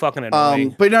 It's really fucking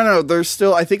annoying. But no, there's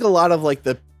still... I think a lot of, like,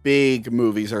 the big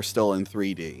movies are still in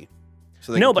 3D.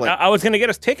 So no, but I was going to get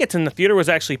us tickets, and the theater was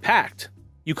actually packed.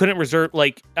 You couldn't reserve...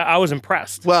 Like, I was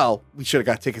impressed. Well, we should have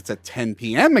got tickets at 10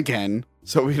 p.m. again,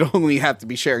 so we'd only have to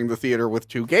be sharing the theater with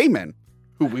 2 gay men,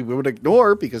 who we would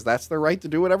ignore because that's their right to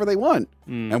do whatever they want.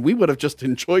 And we would have just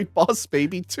enjoyed Boss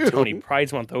Baby too. Tony,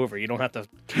 Pride's Month over. You don't have to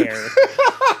care.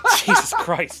 Jesus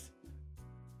Christ.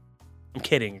 I'm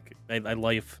kidding. I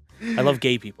love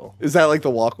gay people. Is that like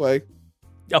the walkway?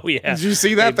 Oh, yeah. Did you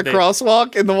see that? The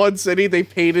crosswalk in the one city, they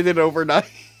painted it overnight.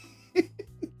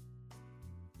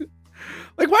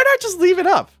 Like, why not just leave it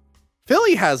up?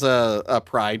 Philly has a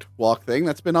Pride walk thing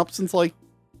that's been up since like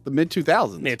the mid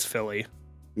 2000s. It's Philly.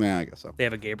 Yeah, I guess so. They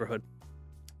have a gayborhood.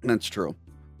 That's true.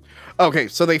 Okay,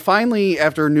 so they finally,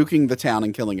 after nuking the town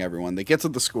and killing everyone, they get to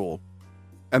the school.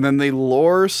 And then they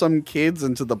lure some kids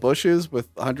into the bushes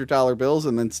with $100 bills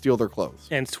and then steal their clothes.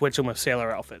 And switch them with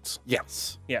sailor outfits.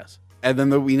 Yes. Yes. And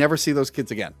then we never see those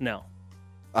kids again. No.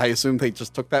 I assume they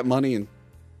just took that money and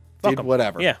Fuck did 'em.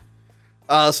 whatever. Yeah.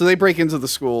 So they break into the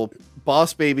school.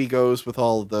 Boss Baby goes with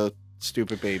all the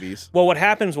stupid babies. Well, what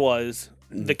happens was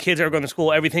the kids are going to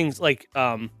school. Everything's like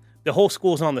the whole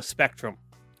school's on the spectrum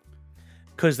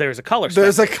because there's a color spectrum.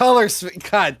 There's a color.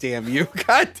 God damn you.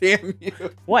 God damn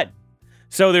you. What?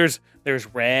 So there's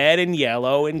red and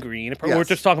yellow and green. Yes. We're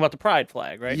just talking about the pride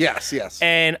flag, right? Yes, yes.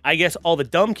 And I guess all the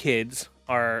dumb kids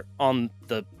are on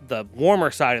the warmer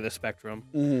side of the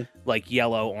spectrum, like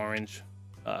yellow, orange,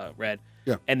 red.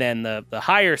 Yeah. And then the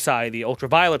higher side, the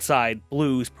ultraviolet side,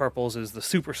 blues, purples, is the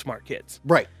super smart kids.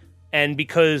 Right. And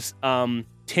because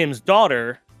Tim's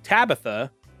daughter,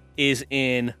 Tabitha, is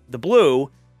in the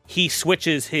blue, he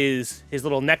switches his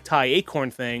little necktie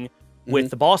acorn thing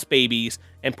with the Boss Babies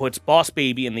and puts Boss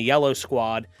Baby in the yellow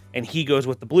squad, and he goes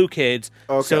with the blue kids,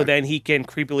 so then he can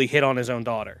creepily hit on his own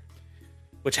daughter,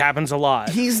 which happens a lot.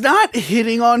 He's not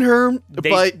hitting on her,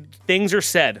 but... Things are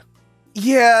said.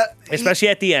 Yeah. Especially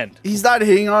at the end. He's not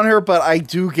hitting on her, but I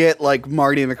do get like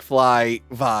Marty McFly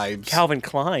vibes. Calvin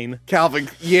Klein.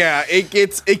 Yeah, it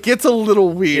gets a little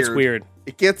weird. It's weird.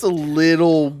 It gets a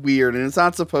little weird, and it's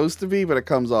not supposed to be, but it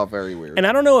comes off very weird. And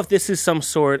I don't know if this is some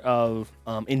sort of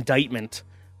indictment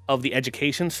of the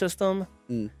education system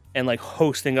and like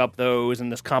hosting up those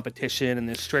and this competition and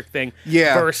this strict thing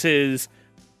versus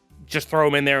just throw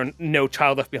them in there and no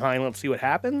child left behind. Let's see what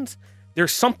happens.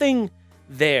 There's something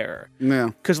there.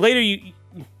 Yeah. Because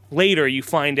later you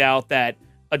find out that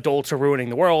adults are ruining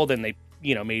the world and they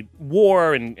made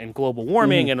war and global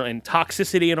warming and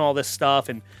toxicity and all this stuff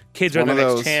and kids are the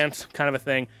next chance kind of a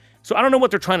thing. So I don't know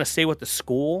what they're trying to say with the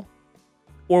school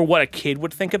or what a kid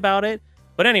would think about it.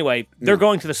 But anyway, they're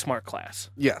going to the smart class.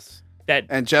 Yes.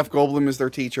 And Jeff Goldblum is their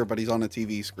teacher, but he's on a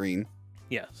TV screen.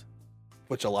 Yes.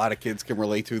 Which a lot of kids can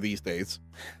relate to these days.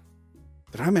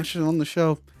 Did I mention it on the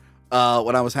show?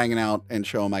 When I was hanging out and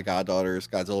showing my goddaughters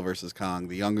Godzilla vs. Kong,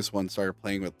 the youngest one started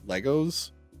playing with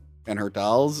Legos and her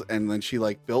dolls, and then she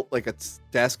like built like a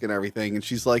desk and everything, and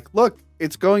she's like, look,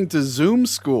 it's going to Zoom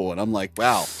school. And I'm like,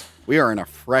 wow, we are in a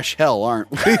fresh hell,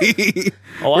 aren't we?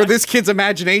 Where this kid's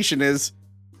imagination is,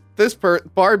 this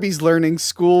Barbie's learning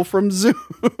school from Zoom.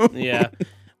 Yeah.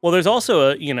 Well, there's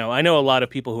also I know a lot of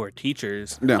people who are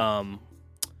teachers, and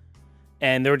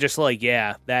they're just like,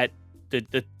 yeah, that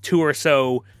the 2 or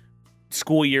so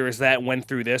school years that went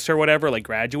through this or whatever, like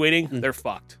graduating, they're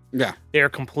fucked. Yeah. They're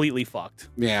completely fucked.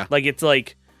 Yeah. Like, it's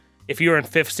like, if you were in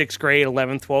 5th, 6th grade,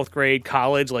 11th, 12th grade,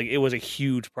 college, like, it was a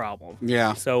huge problem.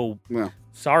 Yeah. So,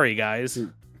 sorry, guys.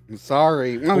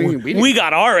 Sorry. I mean, we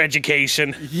got our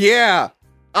education. Yeah.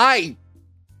 I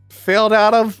failed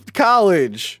out of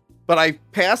college, but I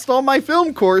passed all my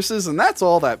film courses, and that's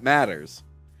all that matters.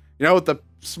 You know what the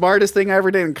smartest thing I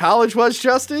ever did in college was,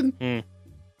 Justin?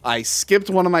 I skipped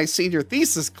one of my senior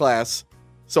thesis class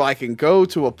so I can go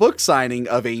to a book signing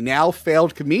of a now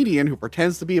failed comedian who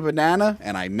pretends to be a banana,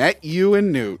 and I met you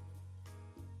and Newt.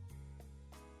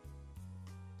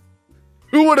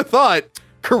 Who would have thought,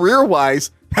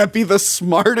 career-wise, that'd be the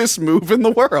smartest move in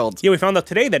the world? Yeah, we found out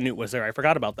today that Newt was there. I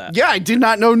forgot about that. Yeah, I did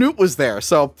not know Newt was there.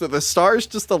 So the stars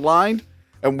just aligned,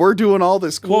 and we're doing all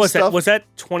this cool stuff. Was that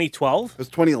 2012? It was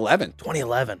 2011.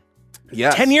 2011.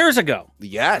 Yes. 10 years ago.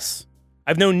 Yes.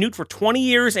 I've known Newt for 20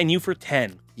 years and you for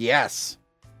 10. Yes.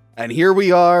 And here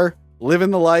we are,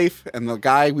 living the life, and the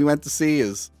guy we went to see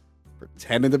is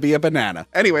pretending to be a banana.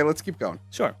 Anyway, let's keep going.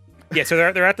 Sure. Yeah, so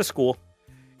they're at the school.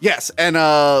 Yes, and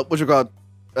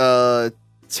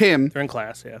Tim. They're in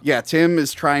class, yeah. Yeah, Tim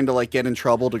is trying to get in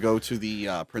trouble to go to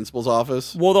the principal's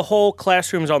office. Well, the whole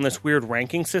classroom's on this weird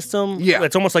ranking system. Yeah.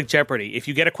 It's almost like Jeopardy. If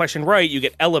you get a question right, you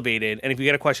get elevated, and if you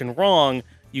get a question wrong,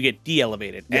 you get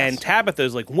de-elevated. Yes. And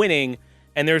Tabitha's winning,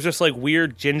 and there's this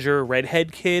weird ginger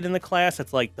redhead kid in the class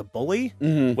that's the bully,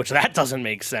 which that doesn't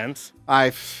make sense.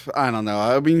 I don't know.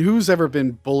 I mean, who's ever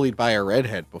been bullied by a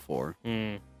redhead before?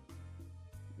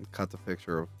 Cut the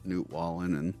picture of Newt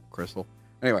Wallen and Crystal.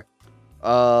 Anyway.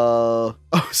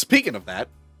 Speaking of that,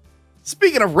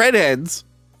 speaking of redheads,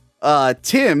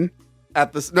 Ted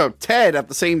at the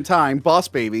same time, Boss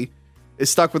Baby, is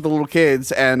stuck with the little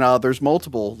kids, and there's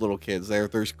multiple little kids there.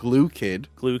 There's Glue Kid.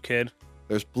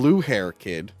 There's Blue Haired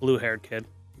Kid.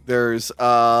 There's there's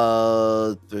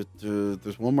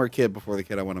one more kid before the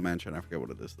kid I want to mention. I forget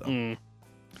what it is though.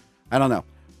 I don't know.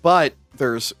 But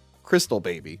there's Crystal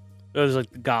Baby. It was the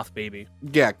Goth Baby.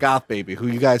 Yeah, Goth Baby, who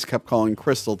you guys kept calling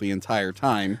Crystal the entire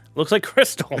time. Looks like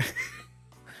Crystal.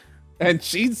 And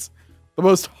she's the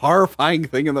most horrifying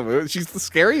thing in the movie. She's the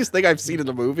scariest thing I've seen in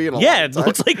the movie in a long time. It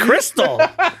looks like Crystal.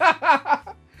 But I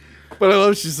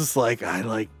love she's just I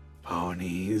like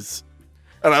ponies.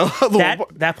 And I love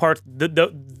that part.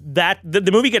 The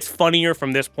movie gets funnier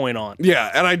from this point on. Yeah,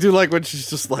 and I do like when she's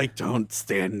just don't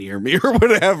stand near me or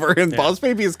whatever. And Boss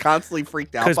Baby is constantly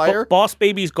freaked out by her. Boss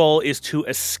Baby's goal is to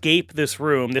escape this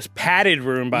room, this padded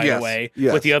room, by the way,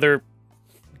 with the other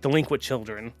delinquent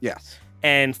children. Yes.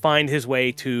 And find his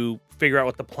way to figure out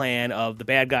what the plan of the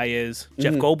bad guy is,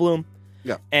 Jeff Goldblum.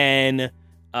 Yeah. And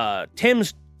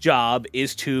Tim's job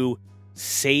is to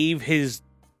save his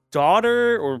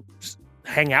daughter or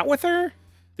hang out with her.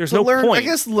 There's no point. I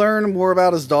guess learn more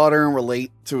about his daughter and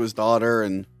relate to his daughter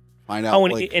and find out. Oh,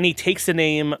 and he takes the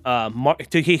name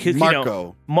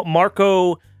Marco.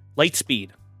 Marco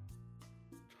Lightspeed.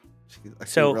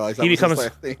 So he becomes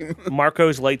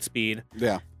Marco's Lightspeed.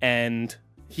 Yeah, and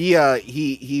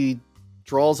he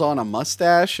draws on a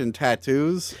mustache and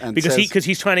tattoos, and because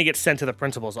he's trying to get sent to the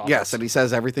principal's office. Yes, and he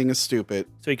says everything is stupid,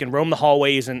 so he can roam the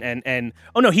hallways and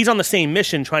oh no, he's on the same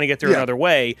mission trying to get there another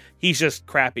way. He's just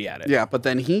crappy at it. Yeah, but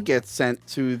then he gets sent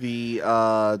to the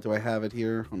do I have it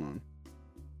here? Hold on.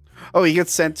 Oh, he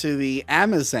gets sent to the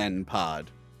Amazon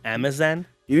pod. Amazon?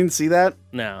 You didn't see that?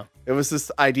 No. It was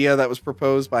this idea that was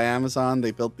proposed by Amazon.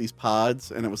 They built these pods,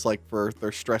 and it was for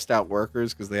their stressed out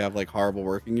workers because they have horrible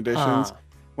working conditions.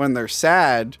 When they're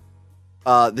sad,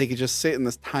 they could just sit in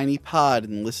this tiny pod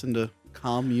and listen to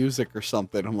calm music or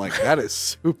something. I'm like, that is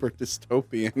super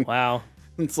dystopian. Wow.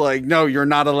 It's no, you're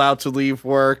not allowed to leave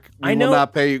work. We will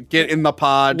not pay you. Get in the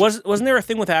pod. Wasn't there a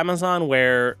thing with Amazon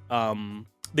where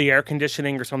the air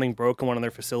conditioning or something broke in one of their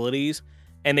facilities,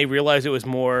 and they realized it was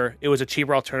a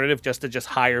cheaper alternative just to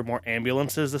hire more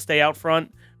ambulances to stay out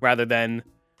front rather than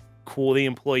cool the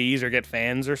employees or get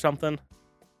fans or something?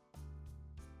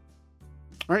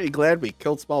 Aren't you glad we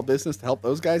killed small business to help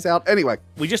those guys out? Anyway.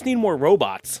 We just need more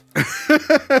robots.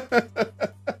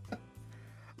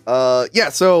 Yeah,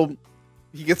 so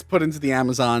he gets put into the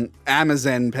Amazon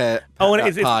pet. Oh,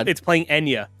 and it's playing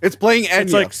Enya. It's playing Enya.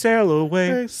 It's like, sail away,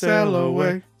 hey, sail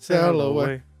away, sail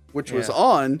away. Which was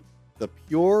on the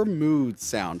Pure Mood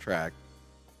soundtrack.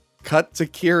 Cut to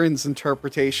Kieran's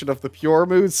interpretation of the Pure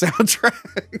Mood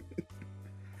soundtrack.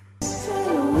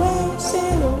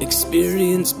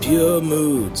 Experience Pure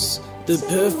Moods, the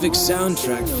perfect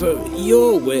soundtrack for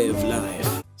your way of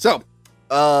life. So,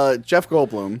 Jeff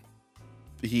Goldblum,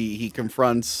 he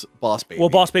confronts Boss Baby. Well,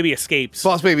 Boss Baby escapes.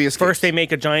 First, they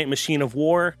make a giant machine of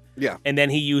war. Yeah. And then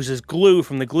he uses glue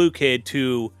from the Glue Kid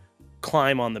to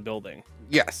climb on the building.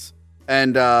 Yes.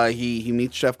 And he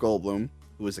meets Jeff Goldblum,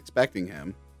 who is expecting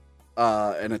him.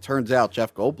 And it turns out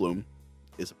Jeff Goldblum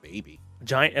is a baby.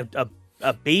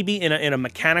 A baby in a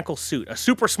mechanical suit, a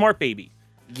super smart baby.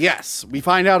 Yes, we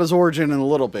find out his origin in a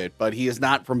little bit, but he is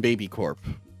not from Baby Corp.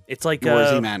 It's like nor is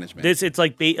he management. It's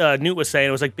like Newt was saying.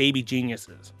 It was like Baby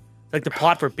Geniuses. It's like the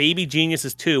plot for Baby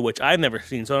Geniuses 2, which I've never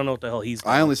seen, so I don't know what the hell he's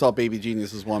doing. I only saw Baby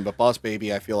Geniuses 1, but Boss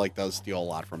Baby I feel like does steal a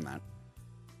lot from that.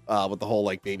 with the whole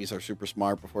like babies are super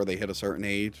smart before they hit a certain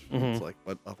age. Mhm. It's like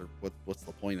what's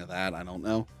the point of that? I don't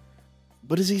know.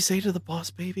 What does he say to the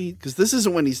boss baby? Because this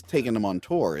isn't when he's taking him on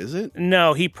tour, is it?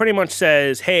 No, he pretty much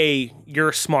says, "Hey,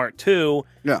 you're smart too.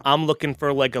 Yeah. I'm looking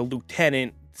for like a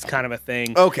lieutenant, kind of a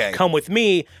thing. Okay. Come with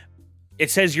me." It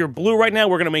says you're blue right now.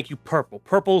 We're gonna make you purple.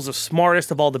 Purple's the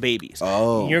smartest of all the babies.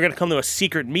 Oh. You're gonna come to a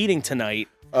secret meeting tonight.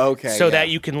 Okay. So yeah. that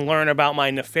you can learn about my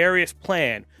nefarious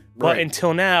plan. But Right.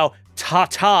 until now,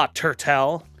 ta-ta,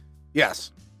 Turtle.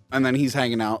 Yes. And then he's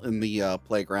hanging out in the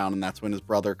playground, and that's when his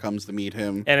brother comes to meet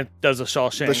him. And it does a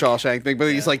Shawshank. The Shawshank thing,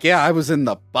 but he's like, "Yeah, I was in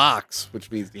the box,"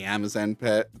 which means the Amazon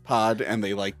pod, and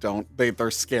they like they're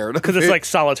scared Because it's like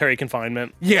solitary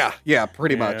confinement. yeah,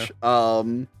 pretty Yeah. much.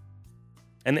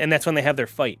 And that's when they have their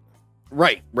fight.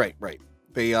 Right.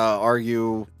 They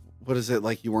argue. What is it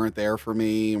like? You weren't there for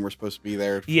me, and we're supposed to be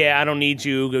there. Yeah, I don't need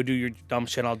you. Go do your dumb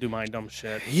shit. I'll do my dumb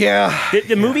shit. Yeah.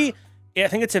 The movie, I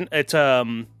think it's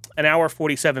an hour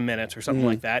 47 minutes or something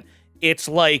like that. It's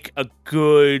like a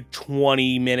good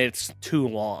 20 minutes too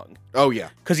long. Oh yeah.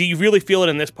 Because you really feel it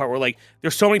in this part where like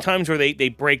there's so many times where they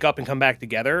break up and come back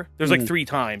together. There's like 3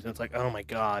 times, and it's like, oh my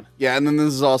god. Yeah, and then this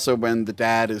is also when the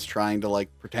dad is trying to like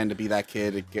pretend to be that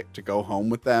kid and get to go home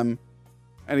with them.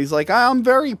 And he's like, "I'm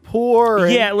very poor."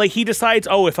 And Yeah, like he decides,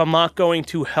 oh, if I'm not going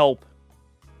to help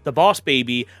the boss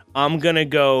baby, I'm gonna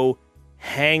go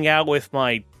hang out with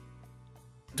my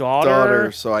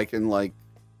daughter. so I can like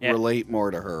Yeah. relate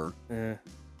more to her. Eh.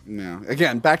 Yeah.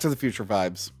 Again, Back to the Future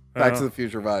vibes. Back to Uh-huh. the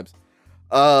Future vibes.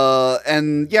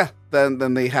 And yeah,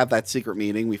 then they have that secret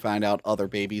meeting. We find out other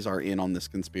babies are in on this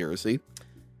conspiracy.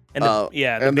 And the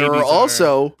and there are babies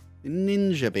also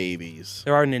ninja babies.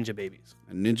 there are ninja babies.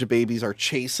 And ninja babies are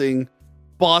chasing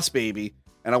Boss Baby.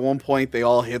 And at one point, they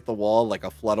all hit the wall like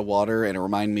a flood of water. And it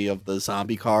reminded me of the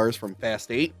zombie cars from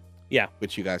Fast 8. Yeah.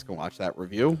 Which you guys can watch that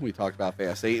review. We talked about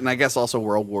Fast 8. And I guess also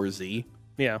World War Z.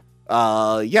 Yeah.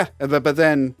 Yeah. But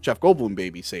then Jeff Goldblum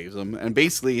baby saves him. And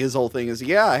basically his whole thing is,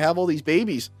 yeah, I have all these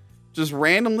babies just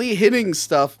randomly hitting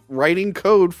stuff, writing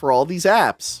code for all these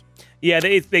apps. Yeah,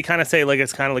 they kind of say like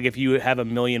it's kind of like if you have a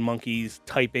million monkeys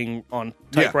typing on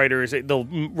typewriters, they'll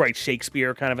write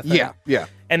Shakespeare kind of a thing. Yeah.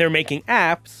 And they're making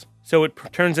apps, so it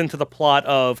turns into the plot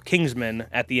of Kingsman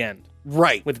at the end.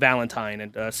 Right. With Valentine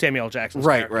and Samuel L. Jackson's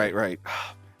Right. character.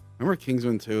 Remember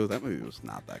Kingsman 2? That movie was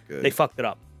not that good. They fucked it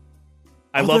up.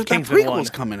 I love Kingsman 1. That prequel's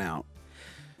coming out.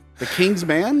 The King's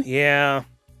Man? Yeah.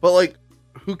 But like,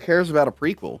 who cares about a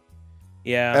prequel?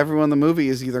 Yeah. Everyone in the movie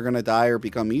is either going to die or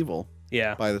become evil.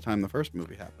 Yeah. By the time the first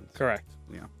movie happens. Correct.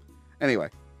 Yeah. Anyway.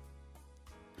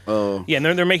 Oh. Yeah, and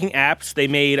they're making apps. They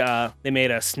made a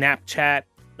Snapchat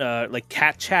like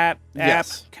cat chat app,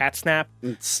 Yes. Cat Snap.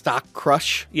 Stock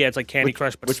Crush. Yeah, it's like Candy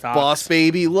Crush but which stocks. Boss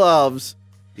Baby loves.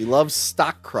 He loves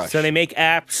Stock Crush. So they make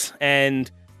apps, and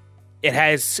it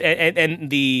has and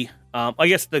the I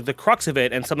guess the crux of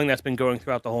it, and something that's been going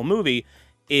throughout the whole movie,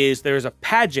 is there's a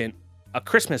pageant, a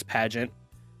Christmas pageant.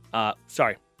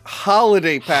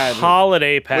 Holiday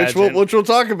pageant. Which we'll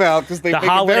talk about because they make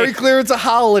it very clear it's a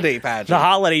holiday pageant. The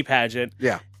holiday pageant,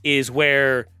 Yeah. is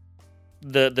where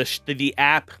the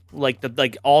app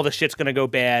like all the shit's gonna go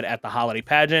bad at the holiday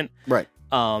pageant. Right.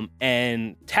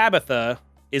 And Tabitha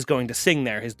is going to sing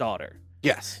there, his daughter.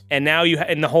 Yes. And now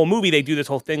in the whole movie, they do this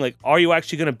whole thing like, are you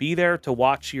actually going to be there to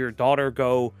watch your daughter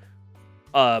go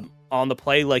on the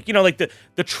play? Like, you know, like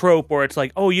the trope where it's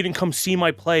like, oh, you didn't come see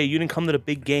my play. You didn't come to the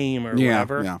big game or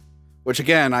whatever. Yeah. Which,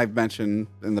 again, I've mentioned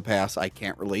in the past, I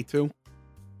can't relate to.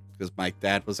 Because my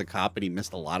dad was a cop and he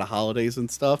missed a lot of holidays and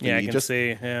stuff. Yeah, and I can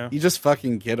see. Yeah. You just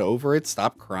fucking get over it.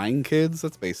 Stop crying, kids.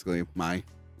 That's basically I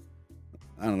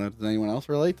don't know. Does anyone else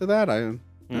relate to that?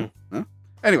 No?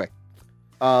 Anyway.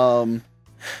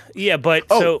 Yeah, but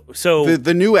so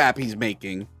the new app he's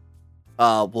making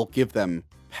will give them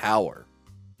power.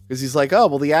 Because he's like, oh,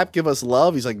 will the app give us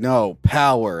love? He's like, no,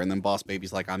 power. And then Boss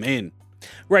Baby's like, I'm in.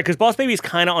 Right, because Boss Baby's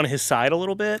kind of on his side a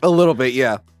little bit. A little bit,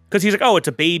 yeah. Because he's like, oh, it's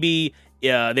a baby.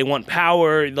 Yeah, they want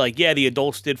power. Like, yeah, the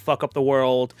adults did fuck up the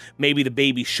world. Maybe the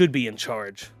baby should be in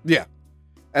charge. Yeah.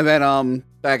 And then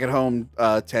back at home,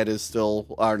 Tim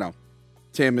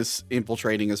is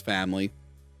infiltrating his family.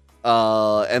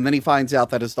 And then he finds out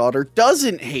that his daughter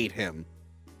doesn't hate him.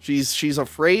 She's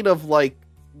afraid of like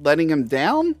letting him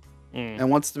down and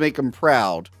wants to make him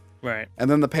proud. Right. And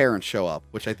then the parents show up,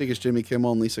 which I think is Jimmy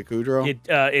Kimmel and Lisa Kudrow.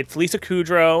 It's Lisa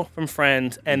Kudrow from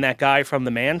Friends and that guy from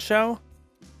The Man Show.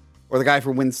 Or the guy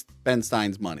from Ben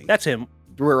Stein's Money. That's him.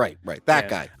 We're right. That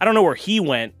guy. I don't know where he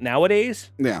went nowadays.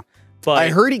 Yeah. But I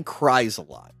heard he cries a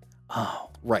lot. Oh.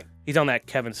 Right. He's on that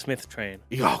Kevin Smith train.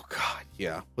 Oh God,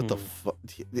 yeah. What the fuck?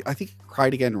 I think he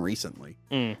cried again recently.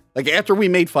 Mm. Like after we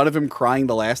made fun of him crying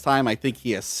the last time, I think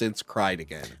he has since cried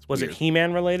again. Was it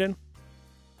He-Man related?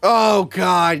 Oh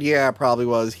God, yeah, probably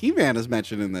was. He-Man is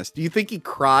mentioned in this. Do you think he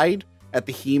cried at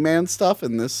the He-Man stuff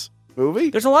in this movie?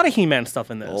 There's a lot of He-Man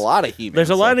stuff in this. A lot of He-Man. There's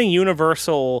a lot of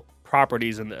Universal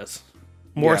properties in this,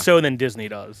 more so than Disney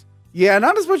does. Yeah,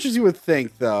 not as much as you would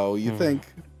think, though. You think?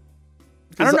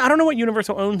 I don't know what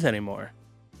Universal owns anymore.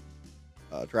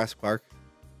 Jurassic Park.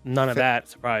 None of that.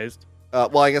 Surprised.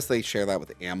 Well, I guess they share that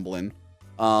with Amblin.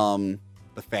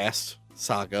 The Fast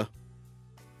Saga.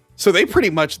 So they pretty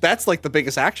much, that's like the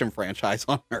biggest action franchise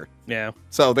on Earth. Yeah.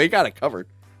 So they got it covered.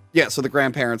 Yeah, so the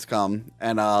grandparents come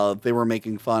and they were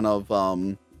making fun of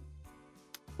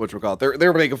whatchamacallit. They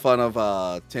were making fun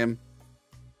of Tim.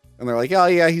 And they're like, oh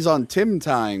yeah, he's on Tim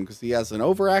time because he has an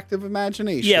overactive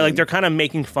imagination. Yeah, like they're kind of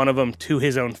making fun of him to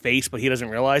his own face, but he doesn't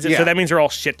realize it. Yeah. So that means they're all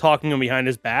shit talking him behind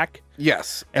his back.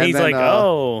 Yes. And he's then, like,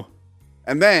 oh.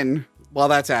 And then while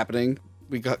that's happening,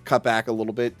 we got cut back a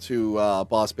little bit to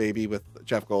Boss Baby with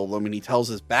Jeff Goldblum, and he tells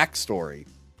his backstory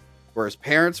where his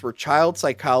parents were child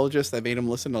psychologists that made him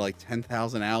listen to like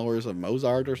 10,000 hours of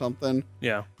Mozart or something.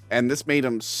 Yeah. And this made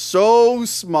him so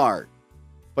smart,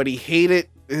 but he hated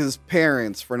his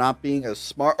parents for not being as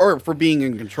smart or for being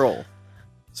in control.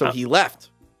 So he left.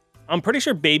 I'm pretty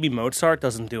sure Baby Mozart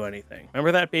doesn't do anything.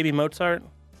 Remember that Baby Mozart?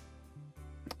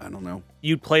 I don't know.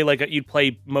 You'd play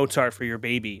Mozart for your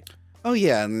baby. Oh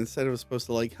yeah, and instead it was supposed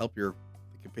to like help your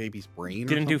baby's brain.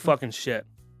 Didn't do fucking shit.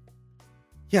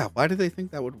 Yeah, why did they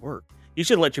think that would work? You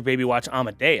should let your baby watch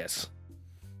Amadeus,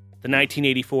 the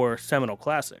 1984 seminal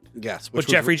classic. Yes, with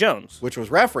Jeffrey Jones, which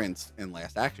was referenced in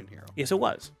Last Action Hero. Yes, it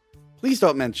was. Please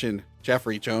don't mention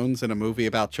Jeffrey Jones in a movie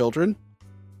about children.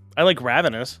 I like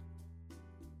Ravenous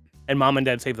and Mom and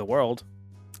Dad Save the World.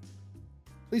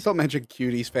 Please don't mention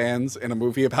Cuties fans in a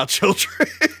movie about children.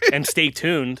 And Stay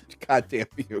Tuned. God damn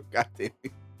you. God damn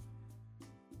you.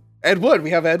 Ed Wood.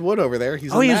 We have Ed Wood over there.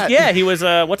 He's he was,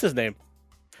 what's his name?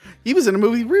 He was in a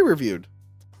movie we reviewed.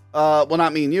 Well,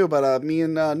 not me and you, but me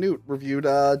and Newt reviewed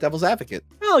Devil's Advocate.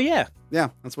 Oh, yeah. Yeah,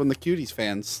 that's when the Cuties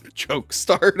fans joke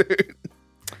started.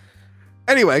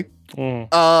 Anyway,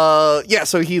 yeah,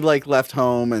 so he like left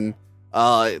home, and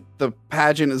the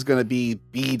pageant is going to be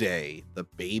B-Day, the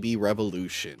baby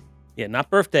revolution. Yeah, not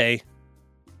birthday,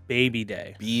 baby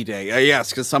day. B-Day. Yes,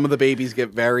 because some of the babies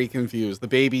get very confused. The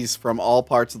babies from all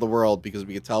parts of the world, because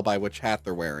we can tell by which hat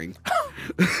they're wearing.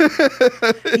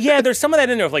 Yeah, there's some of that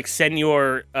in there of like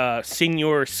Senor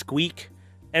Squeak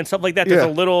and stuff like that. There's a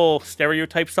little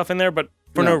stereotype stuff in there, but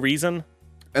for no reason.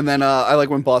 And then I like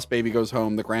when Boss Baby goes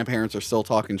home, the grandparents are still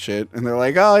talking shit, and they're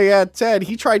like, oh yeah, Ted,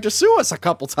 he tried to sue us a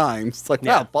couple times. It's like,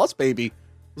 wow, Boss Baby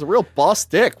was a real boss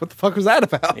dick. What the fuck was that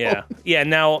about? Yeah. Yeah,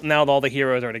 now all the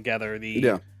heroes are together.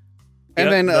 And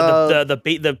then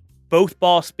the both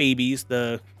Boss Babies,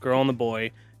 the girl and the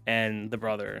boy, and the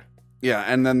brother. Yeah,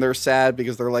 and then they're sad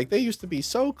because they're like, they used to be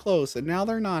so close and now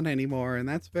they're not anymore, and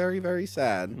that's very, very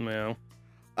sad. Yeah.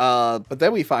 But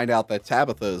then we find out that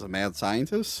Tabitha is a mad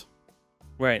scientist.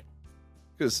 Right.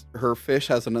 Because her fish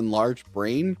has an enlarged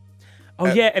brain. Oh,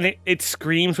 yeah, and it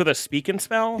screams with a speak and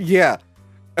spell? Yeah.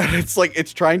 And it's like,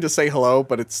 it's trying to say hello,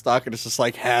 but it's stuck, and it's just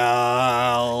like,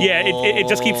 hell. Yeah, it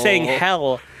just keeps saying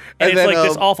hell. And it's then, like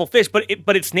this awful fish, but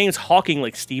its name's Hawking,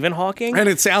 like Stephen Hawking. And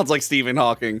it sounds like Stephen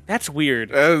Hawking. That's weird.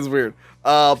 That is weird.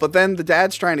 But then the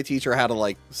dad's trying to teach her how to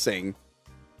like sing,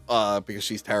 because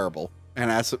she's terrible.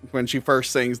 And when she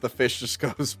first sings, the fish just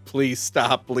goes, please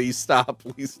stop, please stop,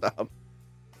 please stop.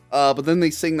 But then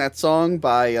they sing that song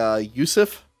by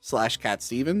Yusuf / Cat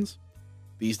Stevens.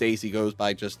 These days he goes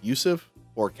by just Yusuf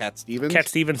or Cat Stevens. Cat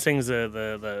Stevens sings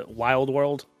the Wild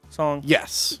World song.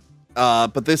 Yes.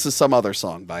 But this is some other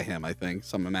song by him, I think.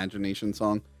 Some imagination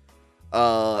song.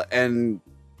 And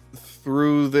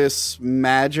through this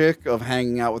magic of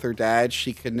hanging out with her dad,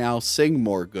 she can now sing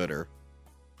more gooder.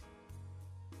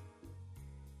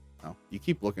 Oh, you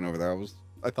keep looking over there.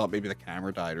 I thought maybe the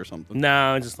camera died or something. No,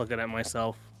 I'm just looking at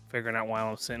myself, figuring out why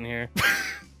I'm sitting here.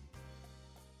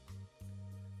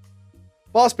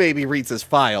 Boss Baby reads his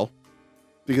file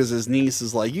because his niece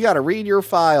is like, you got to read your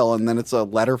file. And then it's a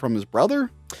letter from his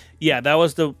brother. Yeah, that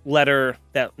was the letter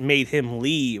that made him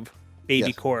leave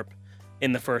Baby Corp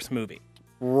in the first movie.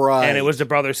 Right. And it was the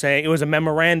brother saying, it was a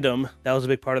memorandum. That was a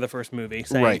big part of the first movie.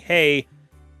 Saying, hey,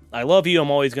 I love you.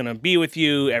 I'm always going to be with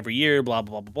you every year, blah,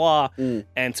 blah, blah, blah.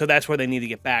 And so that's where they need to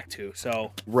get back to.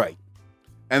 So right.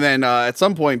 And then at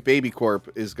some point, Baby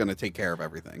Corp is going to take care of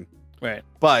everything. Right.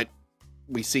 But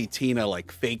we see Tina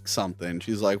like fake something.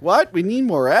 She's like, "What? We need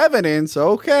more evidence."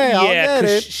 Okay, I'll get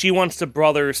it. She wants the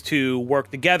brothers to work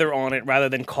together on it rather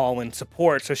than call in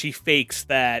support. So she fakes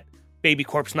that Baby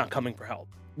Corp's not coming for help.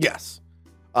 Yes.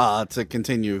 To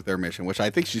continue their mission, which I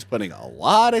think she's putting a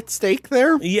lot at stake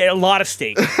there. Yeah, a lot at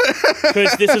stake.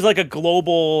 Because this is like a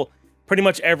global, pretty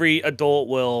much every adult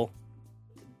will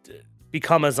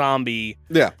become a zombie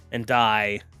and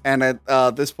die. And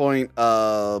at this point,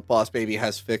 Boss Baby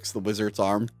has fixed the wizard's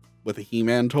arm with a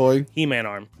He-Man toy. He-Man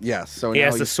arm. Yes. So he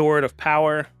has the Sword of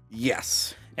Power.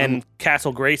 Yes. And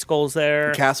Castle Grayskull's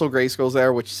there. Castle Grayskull's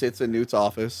there, which sits in Newt's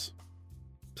office.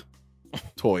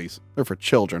 Toys. They're for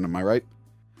children, am I right?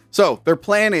 So their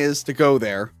plan is to go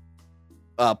there,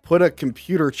 put a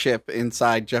computer chip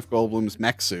inside Jeff Goldblum's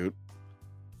mech suit.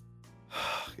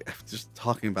 Just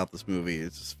talking about this movie,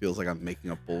 it just feels like I'm making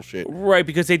up bullshit. Right,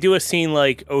 because they do a scene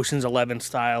like Ocean's 11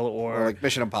 style or like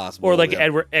Mission Impossible. Or like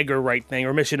Edgar Wright thing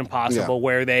or Mission Impossible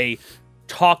where they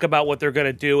talk about what they're going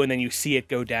to do and then you see it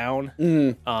go down.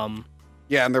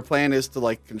 Yeah, and their plan is to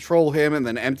like control him and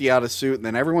then empty out his suit and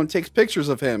then everyone takes pictures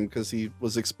of him because he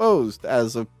was exposed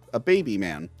as a baby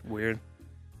man. Weird.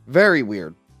 Very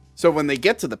weird. So when they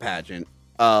get to the pageant,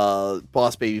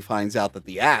 Boss Baby finds out that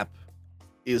the app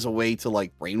is a way to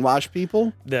like brainwash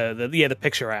people. The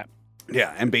picture app.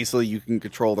 Yeah, and basically you can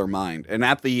control their mind. And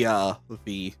at the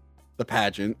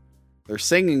pageant, they're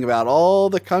singing about all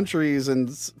the countries and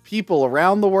people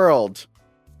around the world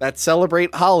that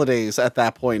celebrate holidays at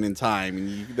that point in time.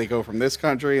 And they go from this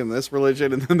country and this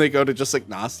religion, and then they go to just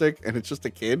agnostic, and it's just a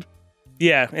kid.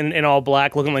 Yeah, in all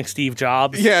black, looking like Steve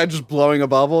Jobs. Yeah, just blowing a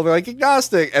bubble. They're like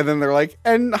agnostic, and then they're like,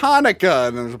 and Hanukkah,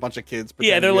 and then there's a bunch of kids.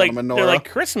 Yeah, they're like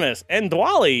Christmas and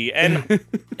Diwali and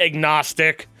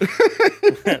agnostic.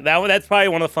 That's probably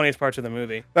one of the funniest parts of the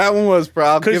movie. That one was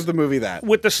probably give the movie that.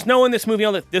 With the snow in this movie,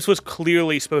 all that this was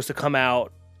clearly supposed to come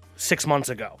out 6 months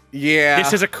ago. Yeah,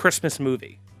 this is a Christmas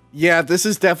movie. Yeah, this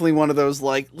is definitely one of those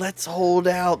like, let's hold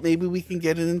out, maybe we can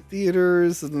get it in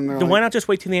theaters, and then why not just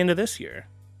wait till the end of this year?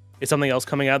 Is something else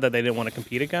coming out that they didn't want to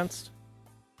compete against?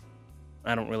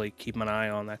 I don't really keep an eye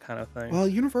on that kind of thing. Well,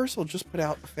 Universal just put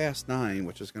out Fast 9,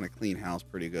 which is going to clean house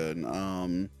pretty good.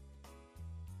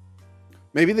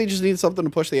 Maybe they just need something to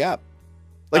push the app.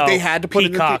 Like they had to put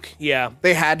Peacock, it in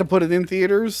they had to put it in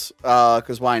theaters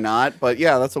because why not? But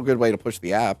yeah, that's a good way to push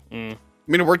the app. I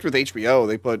mean, it worked with HBO.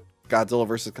 They put Godzilla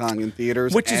vs. Kong in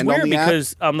theaters, which is weird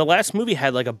because the last movie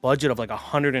had like a budget of like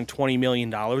 $120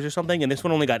 million or something, and this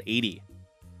one only got 80.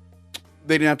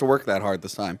 They didn't have to work that hard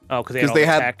this time. Oh, because they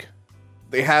had tech.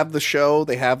 They have the show,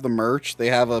 they have the merch,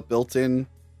 they have a built-in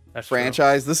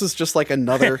franchise. True. This is just like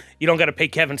another. You don't got to pay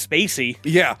Kevin Spacey.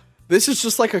 Yeah, this is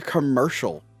just like a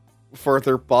commercial for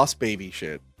their Boss Baby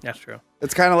shit. That's true.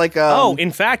 It's kind of like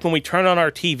in fact, when we turn on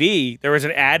our TV, there was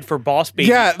an ad for Boss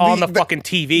Baby on the fucking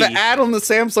TV. The ad on the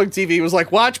Samsung TV was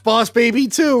like, "Watch Boss Baby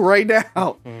 2 right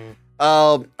now."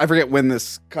 I forget when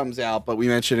this comes out, but we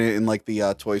mentioned it in like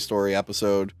the Toy Story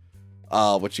episode.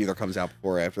 Which either comes out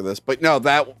before or after this. But no,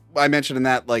 that I mentioned in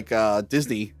that, like,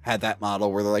 Disney had that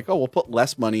model where they're like, oh, we'll put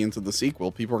less money into the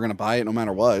sequel. People are going to buy it no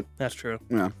matter what. That's true.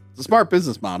 Yeah. It's a smart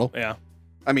business model. Yeah.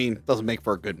 I mean, it doesn't make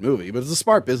for a good movie, but it's a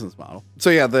smart business model.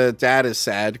 So yeah, the dad is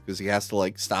sad because he has to,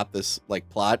 like, stop this, like,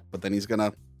 plot, but then he's going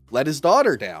to let his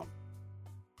daughter down.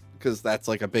 Because that's,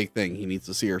 like, a big thing. He needs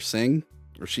to see her sing.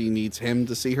 Or she needs him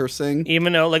to see her sing.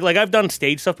 Even though, like I've done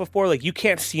stage stuff before, like you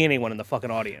can't see anyone in the fucking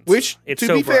audience. Which, it's to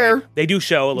so be bright. fair, they do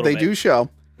show a little bit. They do show.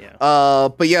 Yeah.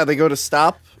 But yeah, they go to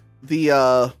stop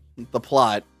the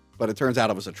plot, but it turns out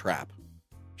it was a trap.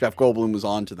 Jeff Goldblum was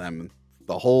on to them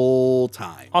the whole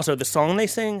time. Also, the song they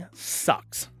sing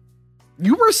sucks.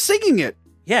 You were singing it.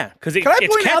 Yeah, because Can I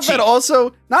point out that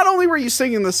also, not only were you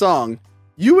singing the song,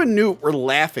 you and Newt were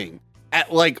laughing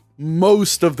at like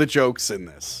most of the jokes in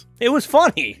this. It was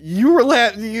funny. You were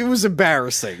it was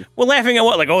embarrassing. We're laughing at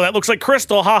what? Like, oh, that looks like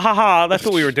Crystal. Ha ha ha. That's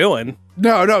what we were doing.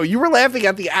 No, you were laughing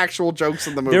at the actual jokes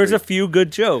in the movie. There's a few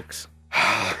good jokes.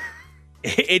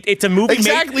 It's a movie.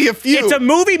 Exactly a few. It's a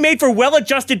movie made for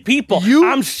well-adjusted people.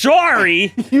 I'm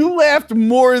sorry. You laughed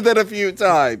more than a few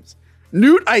times.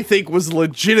 Newt, I think, was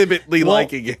legitimately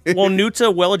liking it. Well, Newt's a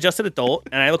well-adjusted adult,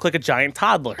 and I look like a giant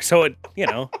toddler. So,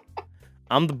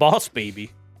 I'm the boss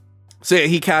baby. So yeah,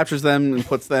 he captures them and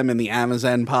puts them in the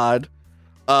Amazon pod.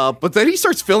 But then he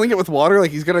starts filling it with water like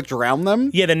he's going to drown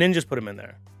them. Yeah, the ninjas put him in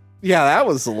there. Yeah, that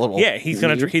was a little Yeah, he's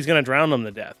going to drown them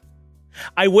to death.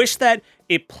 I wish that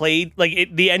it played, like,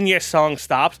 the NES song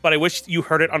stops, but I wish you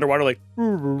heard it underwater, like...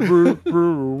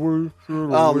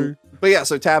 But yeah,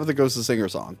 so Tabitha goes to sing her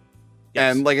song.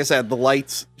 Yes. And like I said, the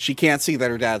lights, she can't see that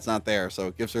her dad's not there, so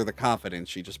it gives her the confidence.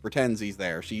 She just pretends he's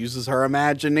there. She uses her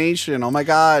imagination. Oh my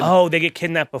God. Oh, they get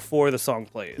kidnapped before the song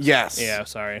plays. Yes. Yeah,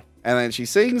 sorry. And then she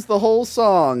sings the whole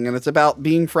song, and it's about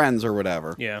being friends or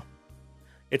whatever. Yeah.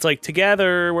 It's like,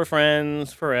 together, we're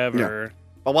friends forever. Yeah.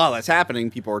 But while that's happening,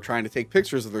 people are trying to take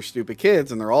pictures of their stupid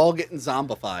kids, and they're all getting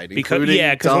zombified.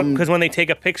 Because when they take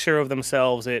a picture of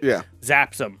themselves, it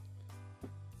zaps them.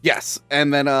 Yes.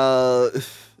 And then,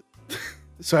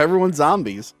 so everyone's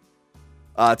zombies.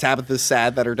 Tabitha's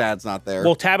sad that her dad's not there.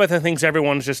 Well, Tabitha thinks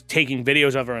everyone's just taking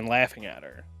videos of her and laughing at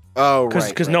her. Oh, right.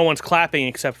 Because no one's clapping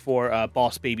except for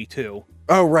Boss Baby 2.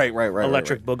 Oh, right.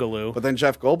 Electric Boogaloo. But then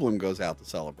Jeff Goldblum goes out to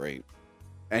celebrate.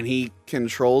 And he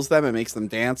controls them and makes them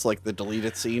dance like the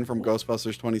deleted scene from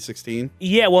Ghostbusters 2016.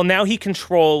 Yeah, well, now he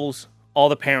controls all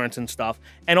the parents and stuff.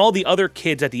 And all the other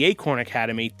kids at the Acorn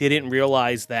Academy didn't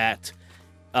realize that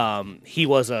he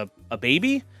was a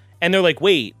baby. And they're like,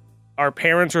 wait, our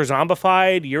parents are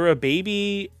zombified, you're a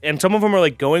baby? And some of them are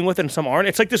like going with it and some aren't.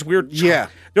 It's like this weird... They're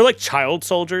like child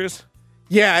soldiers.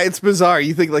 Yeah, it's bizarre.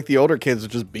 You think like the older kids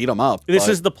would just beat them up. This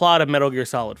is the plot of Metal Gear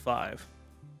Solid 5.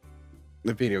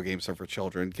 The video games are for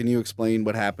children. Can you explain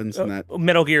what happens in that?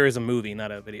 Metal Gear is a movie,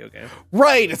 not a video game.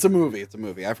 Right, it's a movie.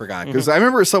 I forgot. Because I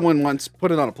remember someone once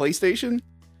put it on a PlayStation,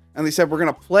 and they said, we're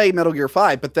going to play Metal Gear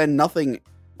 5, but then nothing...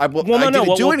 I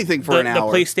didn't do anything for an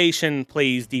hour. The PlayStation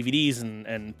plays DVDs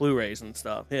and Blu-rays and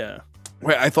stuff, yeah.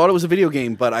 Right, I thought it was a video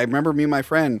game, but I remember me and my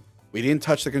friend, we didn't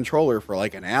touch the controller for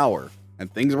like an hour,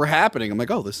 and things were happening. I'm like,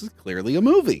 oh, this is clearly a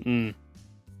movie.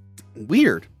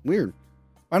 Weird.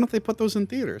 Why don't they put those in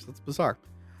theaters? That's bizarre.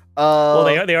 Well,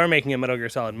 they are making a Metal Gear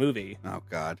Solid movie. Oh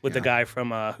God! With the guy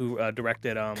from who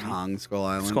directed Kong Skull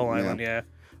Island. Skull Island, yeah.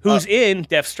 Who's in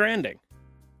Death Stranding?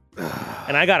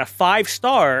 And I got a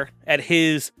 5-star at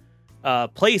his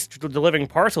place delivering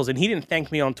parcels, and he didn't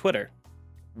thank me on Twitter.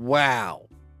 Wow.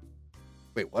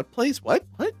 Wait, what place? What?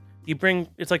 You bring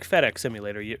it's like FedEx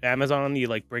Simulator. Amazon. You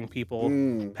like bring people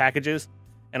packages,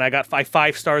 and I got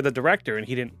 5-star the director, and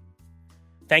he didn't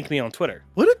thank me on Twitter.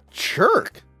 What a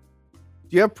jerk.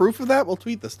 Do you have proof of that? We'll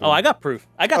tweet this. Oh, I got proof.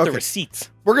 I got the receipts.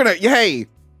 We're going to, hey,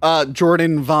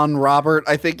 Jordan Von Robert,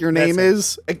 I think your name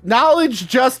is. Acknowledge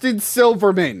Justin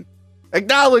Silverman.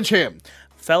 Acknowledge him.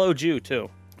 Fellow Jew, too.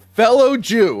 Fellow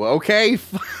Jew, okay?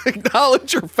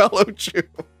 Acknowledge your fellow Jew.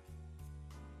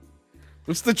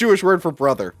 What's the Jewish word for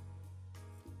brother?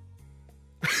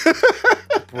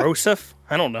 Broseph?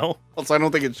 I don't know. Also, I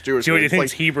don't think it's Jewish. You think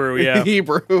it's Hebrew, yeah.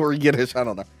 Hebrew or Yiddish, I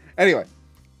don't know. Anyway.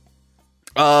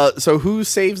 So who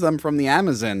saves them from the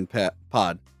Amazon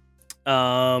pod?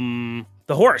 The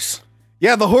horse.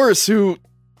 Yeah, the horse who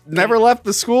never left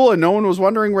the school and no one was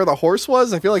wondering where the horse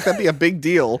was. I feel like that'd be a big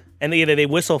deal. And they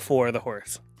whistle for the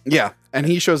horse. Yeah, and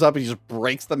he shows up and he just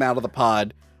breaks them out of the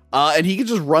pod. And he can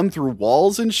just run through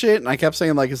walls and shit. And I kept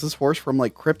saying, like, is this horse from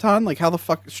like Krypton? Like, how the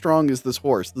fuck strong is this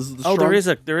horse? This is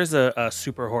the there is a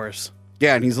super horse.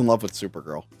 Yeah, and he's in love with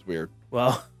Supergirl. It's weird.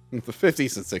 Well, the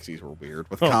 50s and 60s were weird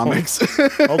with comics.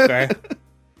 Okay.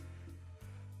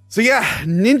 So yeah,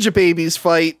 ninja babies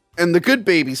fight, and the good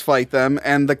babies fight them,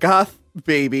 and the goth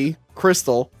baby,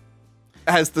 Crystal,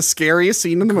 has the scariest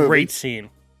scene in the movie. Great scene.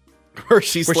 Where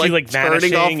she's like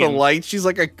turning off the and... lights. She's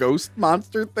like a ghost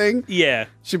monster thing. Yeah.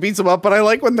 She beats him up, but I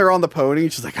like when they're on the pony.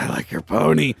 She's like, I like your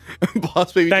pony. And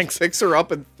Boss Baby just picks her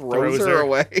up and throws her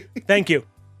away. Thank you.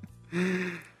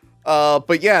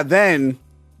 But yeah, then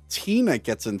Tina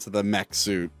gets into the mech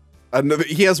suit.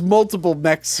 He has multiple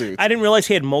mech suits. I didn't realize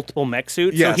he had multiple mech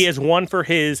suits. Yes. So he has one for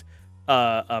his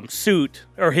suit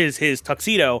or his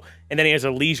tuxedo, and then he has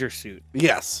a leisure suit.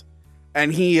 Yes.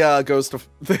 And he goes to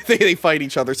they fight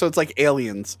each other. So it's like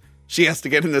Aliens. She has to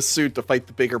get in a suit to fight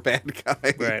the bigger bad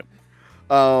guy. Right.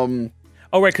 Oh,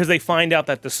 right, because they find out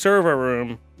that the server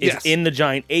room is in the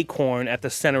giant acorn at the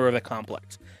center of the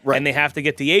complex. Right. And they have to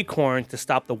get the acorn to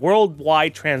stop the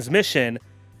worldwide transmission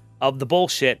of the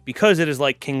bullshit because it is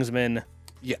like Kingsman.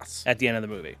 Yes. At the end of the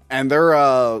movie. And they're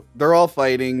all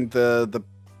fighting. The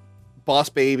Boss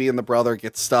Baby and the brother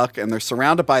get stuck, and they're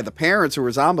surrounded by the parents who are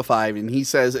zombified, and he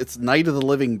says it's Night of the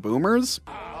Living Boomers.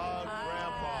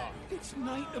 Grandpa, it's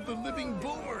Night of the Living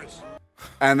Boomers.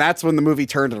 And that's when the movie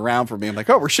turned it around for me. I'm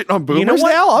like, oh, we're shitting on boomers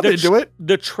now? I'm into it.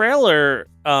 The trailer,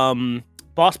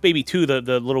 Boss Baby 2,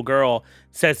 the little girl,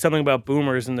 said something about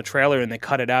boomers in the trailer, and they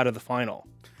cut it out of the final.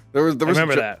 There was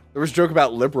that. There was a joke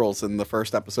about liberals in the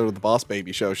first episode of the Boss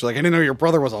Baby show. She's like, I didn't know your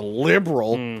brother was a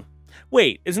liberal.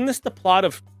 Wait, isn't this the plot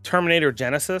of Terminator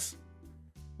Genesis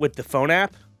with the phone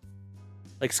app?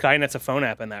 Like Skynet's a phone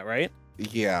app in that, right?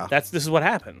 Yeah. This is what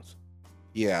happens.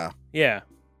 Yeah. Yeah.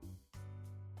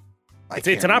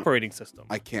 It's an operating system.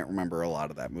 I can't remember a lot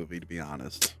of that movie, to be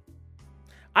honest.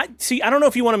 I don't know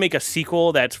if you want to make a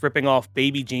sequel that's ripping off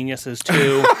Baby Geniuses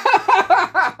 2,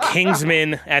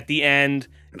 Kingsman at the end,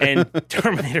 and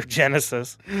Terminator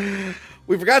Genesis.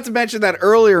 We forgot to mention that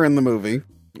earlier in the movie,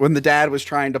 when the dad was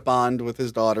trying to bond with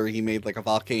his daughter, he made like a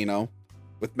volcano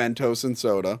with Mentos and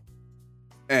soda,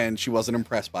 and she wasn't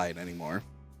impressed by it anymore.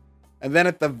 And then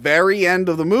at the very end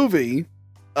of the movie,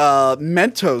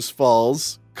 Mentos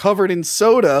falls covered in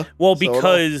soda. Well,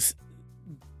 because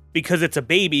it's a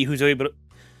baby who's able to...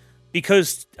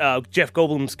 Because Jeff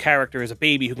Goldblum's character is a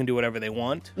baby who can do whatever they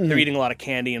want. They're eating a lot of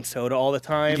candy and soda all the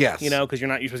time. Yes. You know, because you're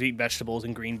not supposed to eat vegetables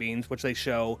and green beans, which they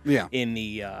show in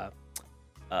the...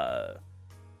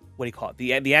 what do you call it?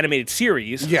 The animated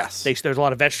series. Yes. There's a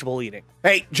lot of vegetable eating.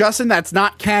 Hey, Justin, that's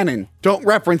not canon. Don't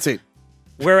reference it.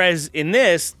 Whereas in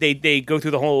this, they go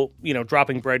through the whole,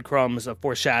 dropping breadcrumbs of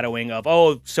foreshadowing of,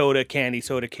 soda, candy,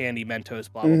 Mentos,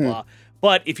 blah, blah, blah.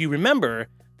 But if you remember,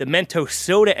 the Mentos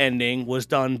soda ending was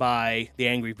done by the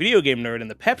Angry Video Game Nerd in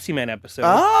the Pepsi Man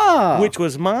episode, which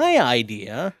was my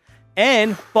idea,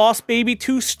 and Boss Baby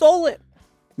 2 stole it.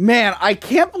 Man, I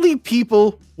can't believe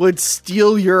people would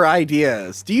steal your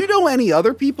ideas. Do you know any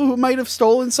other people who might have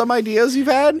stolen some ideas you've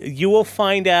had? You will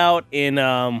find out in,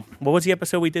 what was the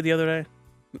episode we did the other day?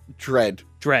 Dread.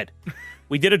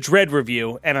 We did a Dread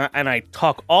review, and I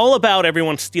talk all about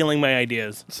everyone stealing my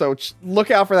ideas. So look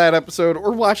out for that episode,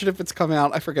 or watch it if it's come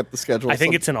out. I forget the schedule. I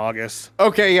think it's in August.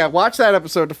 Okay, yeah, watch that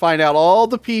episode to find out all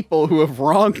the people who have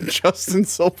wronged Justin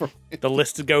Silverman. The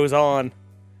list goes on.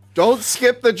 Don't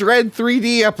skip the Dread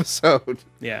 3D episode.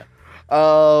 Yeah.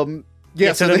 So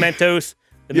the Mentos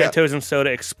and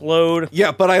soda explode.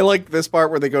 Yeah, but I like this part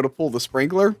where they go to pull the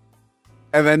sprinkler.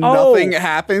 And then nothing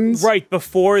happens. Right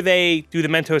before they do the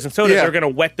Mentos and soda, Yeah. they're gonna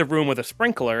wet the room with a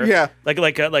sprinkler. Yeah, like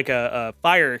a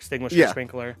fire extinguisher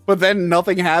sprinkler. But then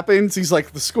nothing happens. He's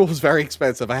like, the school is very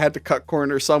expensive. I had to cut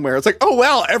corners somewhere. It's like, oh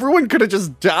well, everyone could have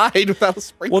just died without a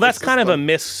sprinkler. Well, that's system. kind of a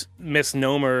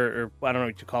misnomer, or I don't know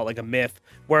what you call it, like a myth.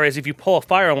 Whereas if you pull a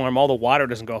fire alarm, all the water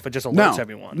doesn't go off; it just alerts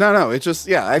everyone. No, it's just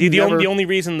The only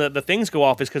reason the things go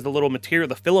off is because the little material,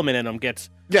 the filament in them, gets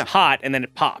hot and then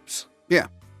it pops. Yeah.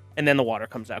 And then the water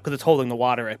comes out because it's holding the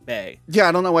water at bay. Yeah,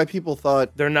 I don't know why people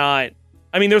thought they're not.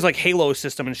 I mean, there's like Halo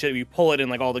system and shit. You pull it and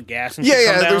like all the gas and shit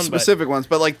come down. There's specific ones,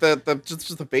 but like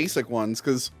just the basic ones.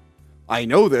 Because I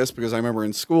know this because I remember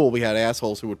in school we had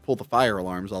assholes who would pull the fire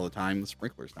alarms all the time. The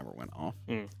sprinklers never went off.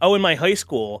 Oh, in my high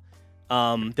school,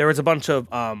 there was a bunch of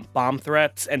bomb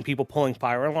threats and people pulling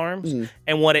fire alarms.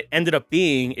 And what it ended up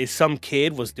being is some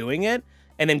kid was doing it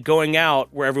and then going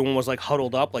out where everyone was like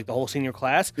huddled up, like the whole senior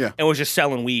class, and was just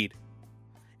selling weed.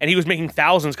 And he was making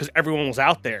thousands because everyone was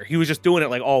out there. He was just doing it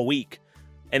like all week.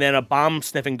 And then a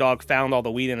bomb-sniffing dog found all the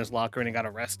weed in his locker and he got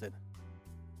arrested.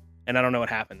 And I don't know what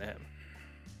happened to him.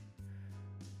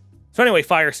 So anyway,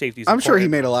 fire safety. I'm sure he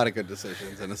made a lot of good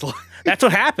decisions in his life. That's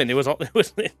what happened. It was,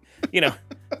 he didn't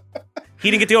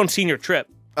get to go on senior trip.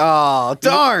 Oh,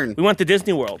 darn. We went to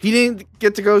Disney World. He didn't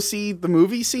get to go see the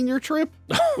movie Senior Trip,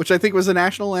 which I think was a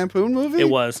National Lampoon movie. It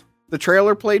was. The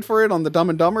trailer played for it on the Dumb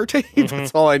and Dumber tape.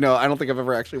 That's all I know. I don't think I've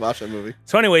ever actually watched that movie.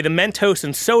 So anyway, the Mentos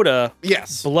and soda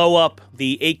blow up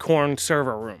the Acorn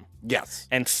server room. Yes.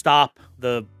 And stop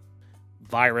the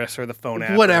virus or the phone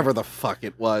app. Whatever the fuck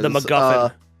it was. The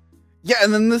MacGuffin. Yeah,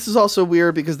 and then this is also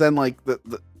weird because then like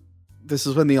this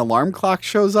is when the alarm clock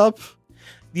shows up.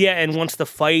 Yeah, and once the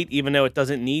fight, even though it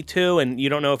doesn't need to, and you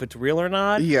don't know if it's real or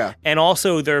not. Yeah. And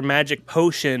also their magic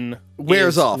potion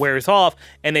wears off,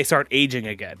 and they start aging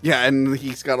again. Yeah, and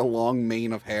he's got a long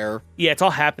mane of hair. Yeah, it's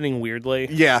all happening weirdly.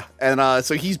 Yeah, and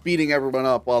so he's beating everyone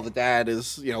up while the dad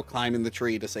is, climbing the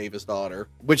tree to save his daughter,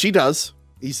 which he does.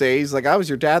 He says, like, I was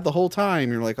your dad the whole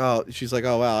time. You're like, oh, she's like,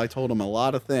 oh, wow, I told him a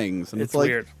lot of things. And it's like,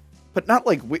 weird. But not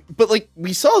like, but like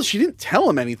we saw, she didn't tell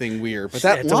him anything weird. But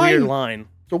it's a weird line.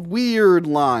 A weird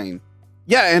line.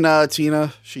 Yeah, and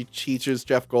Tina, she teaches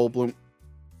Jeff Goldblum.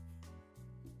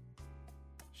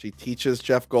 She teaches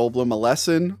Jeff Goldblum a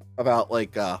lesson about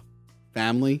like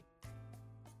family.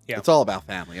 Yeah. It's all about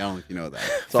family. I don't know if you know that.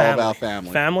 It's all about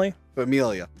family. Family?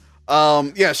 Familia.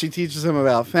 Yeah, she teaches him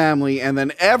about family, and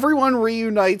then everyone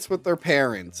reunites with their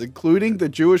parents, including the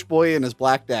Jewish boy and his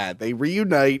black dad. They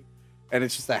reunite, and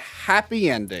it's just a happy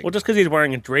ending. Well, just because he's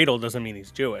wearing a dreidel doesn't mean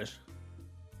he's Jewish.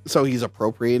 So he's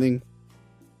appropriating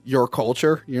your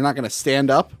culture? You're not going to stand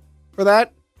up for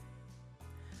that?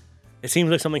 It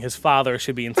seems like something his father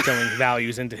should be instilling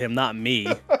values into him, not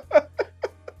me.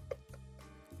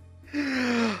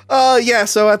 Yeah,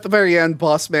 so at the very end,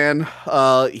 Boss Man,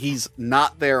 he's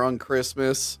not there on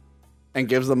Christmas and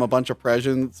gives them a bunch of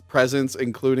presents,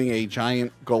 including a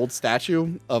giant gold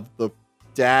statue of the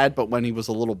dad, but when he was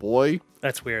a little boy.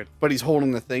 That's weird. But he's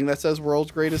holding the thing that says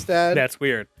world's greatest dad. That's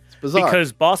weird. It's bizarre.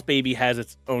 Because Boss Baby has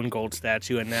its own gold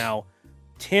statue, and now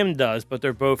Tim does, but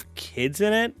they're both kids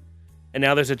in it. And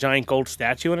now there's a giant gold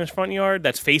statue in his front yard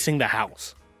that's facing the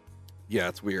house. Yeah,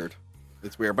 it's weird.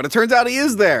 It's weird. But it turns out he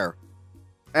is there.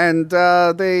 And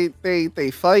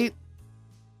they fight.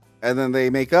 And then they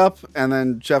make up. And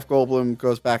then Jeff Goldblum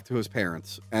goes back to his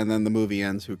parents. And then the movie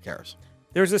ends. Who cares?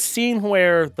 There's a scene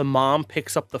where the mom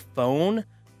picks up the phone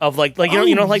of they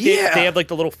have like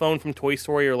the little phone from Toy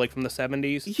Story or like from the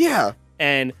 70s. Yeah.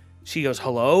 And she goes,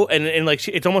 hello. And like,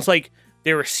 it's almost like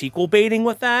they were sequel baiting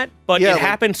with that, but it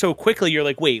happened so quickly. You're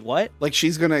like, wait, what? Like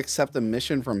she's going to accept a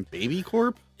mission from Baby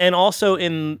Corp? And also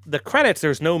in the credits,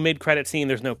 there's no mid-credit scene.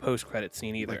 There's no post-credit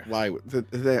scene either. Like, why?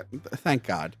 Thank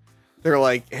God. They're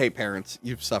like, hey, parents,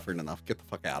 you've suffered enough. Get the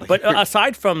fuck out of here. But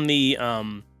aside from the,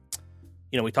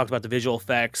 we talked about the visual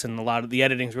effects and a lot of the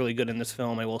editing's really good in this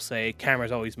film, I will say.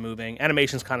 Camera's always moving.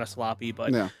 Animation's kind of sloppy,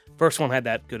 but first one had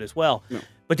that good as well. No.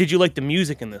 But did you like the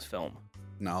music in this film?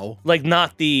 No. Like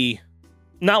not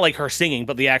like her singing,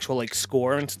 but the actual like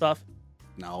score and stuff?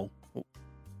 No.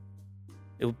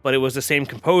 But it was the same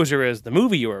composer as the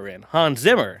movie you were in, Hans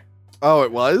Zimmer. Oh,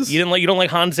 it was? You don't like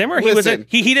Hans Zimmer? Listen.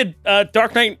 He did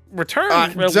Dark Knight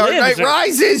Returns. Dark Knight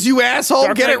Rises, you asshole.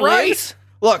 Dark Get Knight it right. Lives?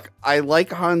 Look, I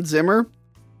like Hans Zimmer.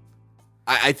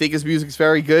 I think his music's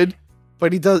very good,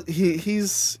 but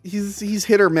he's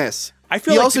hit or miss. I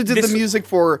feel he like also did the music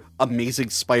for Amazing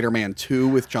Spider-Man 2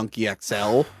 with Junkie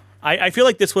XL. I feel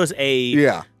like this was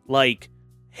like,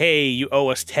 hey, you owe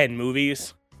us 10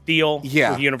 movies deal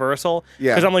with Universal.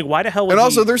 Yeah. Because I'm like, why the hell would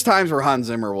also, there's times where Hans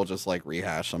Zimmer will just like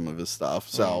rehash some of his stuff.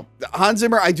 So Hans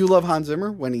Zimmer, I do love Hans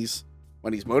Zimmer when he's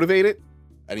motivated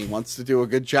and he wants to do a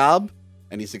good job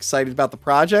and he's excited about the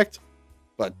project.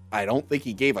 But I don't think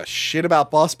he gave a shit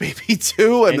about Boss Baby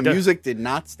 2, and the music did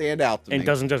not stand out to me. And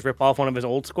doesn't just rip off one of his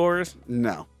old scores?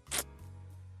 No.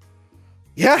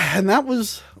 Yeah, and that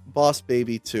was Boss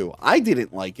Baby 2. I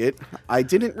didn't like it. I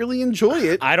didn't really enjoy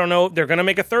it. I don't know. They're going to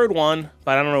make a third one,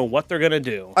 but I don't know what they're going to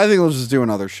do. I think they'll just do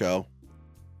another show.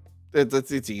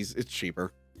 It's easy. It's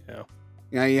cheaper. Yeah.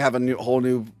 You know, you have a whole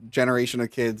new generation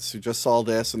of kids who just saw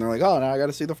this, and they're like, oh, now I got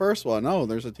to see the first one. Oh,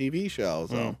 there's a TV show,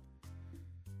 so...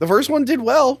 The first one did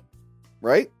well,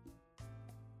 right?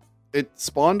 It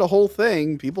spawned a whole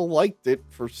thing. People liked it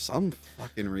for some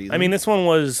fucking reason. I mean, this one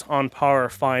was on par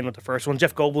fine with the first one.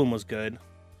 Jeff Goldblum was good.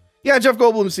 Yeah, Jeff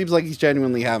Goldblum seems like he's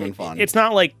genuinely having fun. It's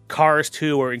not like Cars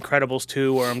 2 or Incredibles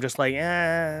 2 where I'm just like,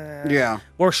 eh. Yeah.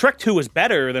 Or Shrek 2 is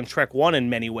better than Shrek 1 in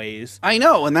many ways. I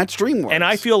know, and that's DreamWorks. And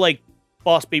I feel like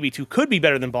Boss Baby 2 could be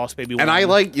better than Boss Baby 1. And I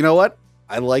like, you know what?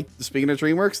 I like, speaking of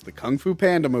DreamWorks, the Kung Fu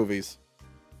Panda movies.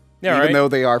 Yeah, even though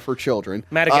they are for children.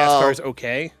 Madagascar's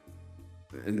okay.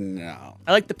 No.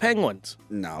 I like the penguins.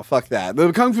 No, fuck that.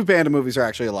 The Kung Fu Panda movies are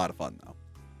actually a lot of fun, though.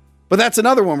 But that's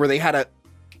another one where they had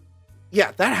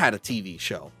that had a TV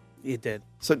show. It did.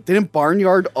 So didn't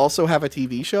Barnyard also have a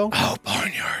TV show? Oh,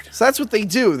 Barnyard. So that's what they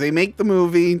do. They make the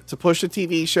movie to push a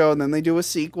TV show, and then they do a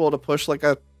sequel to push like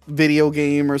a video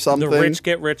game or something. The rich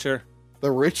get richer. The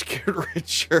rich get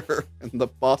richer, and the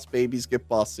boss babies get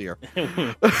bossier.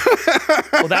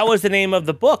 Well, that was the name of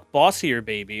the book, Bossier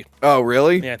Baby. Oh,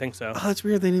 really? Yeah, I think so. Oh, that's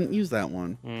weird. They didn't use that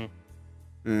one.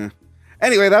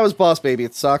 Anyway, that was Boss Baby.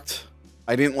 It sucked.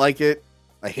 I didn't like it.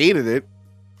 I hated it.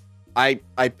 I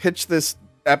pitched this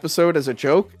episode as a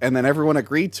joke, and then everyone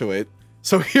agreed to it.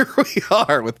 So here we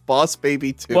are with Boss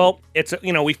Baby 2. Well, it's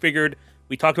we figured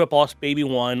we talked about Boss Baby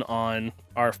 1 on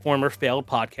our former failed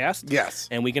podcast. Yes.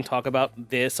 And we can talk about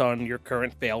this on your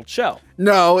current failed show.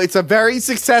 No, it's a very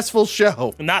successful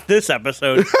show. Not this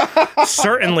episode.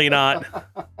 Certainly not.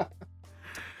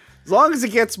 As long as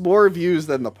it gets more views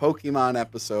than the Pokemon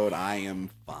episode, I am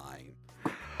fine.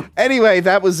 Anyway,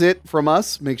 that was it from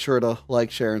us. Make sure to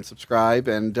like, share, and subscribe.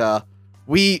 And I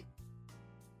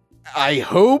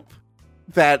hope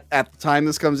that at the time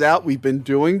this comes out, we've been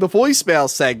doing the voicemail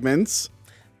segments.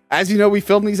 As you know, we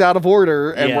filmed these out of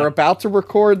order, and we're about to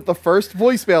record the first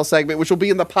voicemail segment, which will be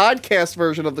in the podcast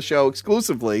version of the show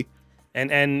exclusively.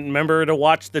 And remember to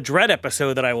watch the Dread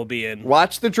episode that I will be in.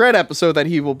 Watch the Dread episode that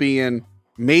he will be in,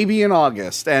 maybe in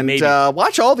August. And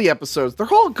watch all the episodes.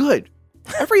 They're all good.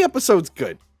 Every episode's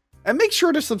good. And make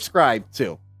sure to subscribe,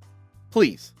 too.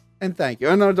 Please. And thank you.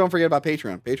 And no, don't forget about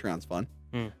Patreon. Patreon's fun.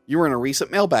 You were in a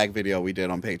recent mailbag video we did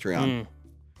on Patreon.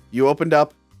 You opened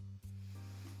up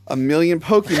 1 million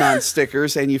Pokemon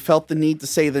stickers, and you felt the need to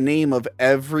say the name of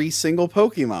every single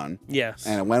Pokemon. Yes.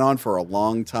 And it went on for a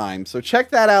long time. So check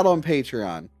that out on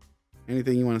Patreon.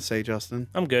 Anything you want to say, Justin?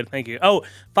 I'm good, thank you. Oh,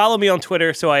 follow me on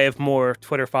Twitter so I have more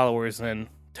Twitter followers than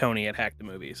Tony at Hack the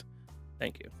Movies.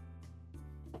 Thank you.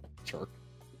 Jerk.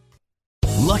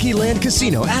 Lucky Land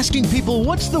Casino, asking people,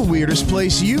 what's the weirdest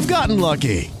place you've gotten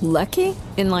lucky? Lucky?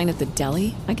 In line at the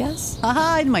deli, I guess?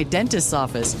 Aha, in my dentist's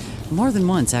office. More than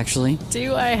once, actually.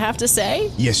 Do I have to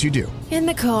say? Yes, you do. In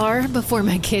the car before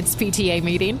my kids' PTA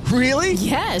meeting. Really?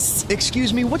 Yes.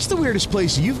 Excuse me, what's the weirdest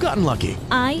place you've gotten lucky?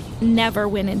 I never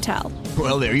win and tell.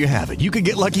 Well, there you have it. You can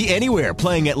get lucky anywhere,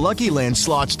 playing at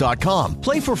LuckyLandSlots.com.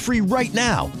 Play for free right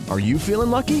now. Are you feeling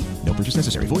lucky? No purchase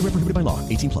necessary. Void where prohibited by law.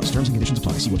 18+. Terms and conditions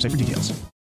apply. See website for details.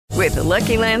 With the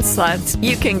Lucky Land Slots,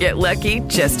 you can get lucky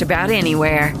just about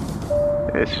anywhere.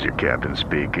 This is your captain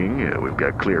speaking. We've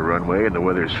got clear runway and the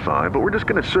weather's fine, but we're just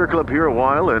going to circle up here a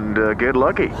while and get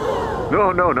lucky.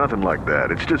 No, nothing like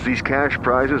that. It's just these cash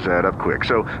prizes add up quick.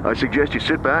 So I suggest you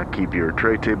sit back, keep your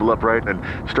tray table upright, and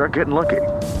start getting lucky.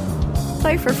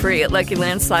 Play for free at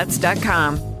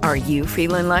LuckyLandSlots.com. Are you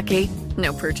feeling lucky?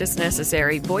 No purchase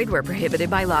necessary. Void where prohibited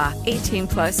by law.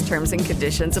 18+ terms and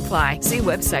conditions apply. See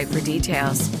website for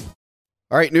details.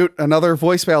 All right, Newt, another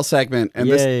voicemail segment. And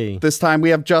this time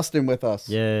we have Justin with us.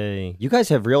 Yay. You guys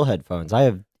have real headphones. I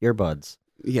have earbuds.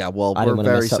 Yeah, well, I we're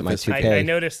very sophisticated. I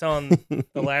noticed on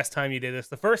the last time you did this,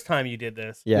 the first time you did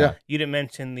this, Yeah. you didn't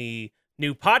mention the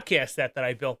new podcast set that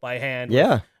I built by hand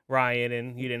Yeah. with Ryan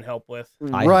and you didn't help with.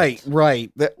 Right.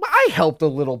 I helped a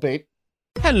little bit.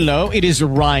 Hello, it is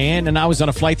Ryan, and I was on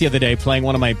a flight the other day playing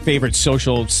one of my favorite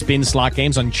social spin slot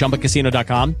games on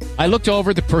ChumbaCasino.com. I looked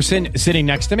over at the person sitting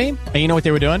next to me, and you know what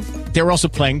they were doing? They were also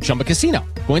playing Chumba Casino.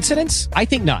 Coincidence? I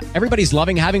think not. Everybody's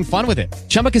loving having fun with it.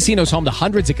 Chumba Casino is home to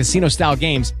hundreds of casino-style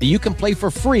games that you can play for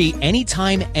free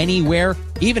anytime, anywhere,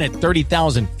 even at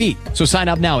 30,000 feet. So sign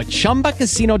up now at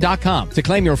ChumbaCasino.com to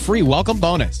claim your free welcome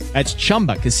bonus. That's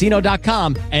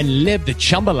ChumbaCasino.com and live the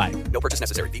Chumba life. No purchase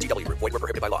necessary. VGW. Void were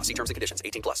prohibited by law. See terms and conditions.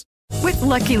 18+. With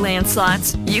Lucky Land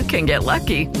Slots, you can get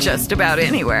lucky just about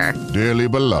anywhere. Dearly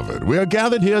beloved, we are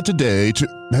gathered here today to...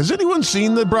 Has anyone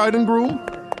seen the bride and groom?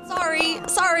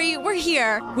 Sorry, we're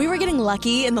here. We were getting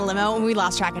lucky in the limo and we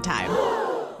lost track of time.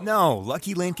 No,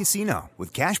 Lucky Land Casino,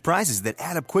 with cash prizes that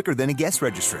add up quicker than a guest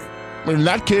registry. In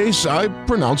that case, I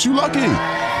pronounce you lucky.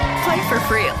 Play for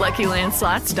free at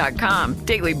LuckyLandSlots.com.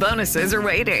 Daily bonuses are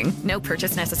waiting. No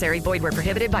purchase necessary. Void where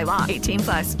prohibited by law.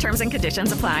 18+. Terms and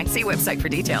conditions apply. See website for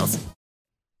details.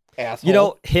 Asshole. You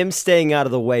know, him staying out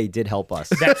of the way did help us.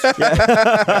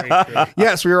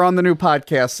 Yes, we were on the new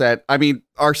podcast set. I mean,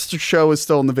 our show is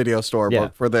still in the video store, Yeah.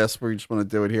 but for this, we just want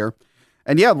to do it here.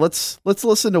 And yeah, let's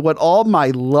listen to what all my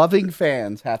loving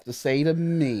fans have to say to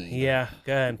me. Yeah,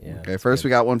 good. Yeah, Okay, first we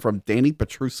got one from Danny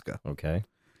Petruska. Okay.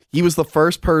 He was the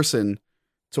first person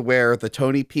to wear the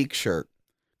Tony Peak shirt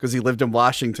because he lived in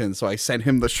Washington. So I sent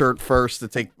him the shirt first to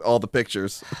take all the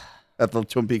pictures at the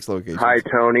Twin Peaks location. Hi,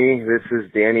 Tony. This is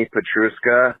Danny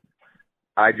Petruska.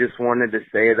 I just wanted to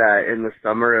say that in the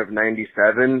summer of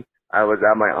 '97, I was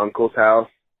at my uncle's house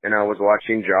and I was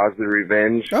watching Jaws: The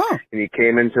Revenge. Oh. And he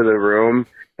came into the room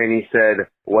and he said,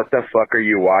 "What the fuck are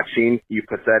you watching, you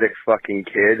pathetic fucking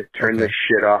kid? Turn this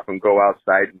shit off and go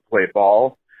outside and play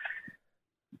ball."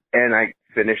 And I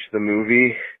finished the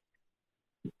movie,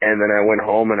 and then I went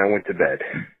home and I went to bed.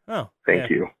 Oh, Thank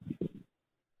you.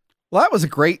 Well, that was a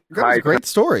great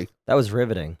story. That was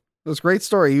riveting. It was a great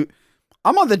story.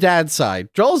 I'm on the dad's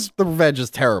side. Jaws: The Revenge is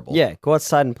terrible. Yeah, go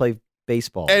outside and play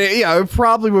baseball. And it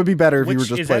probably would be better if you were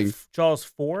just is playing. that Jaws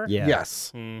 4? Yeah.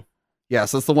 Yes. Hmm.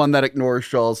 Yes, that's the one that ignores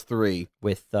Jaws 3.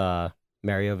 With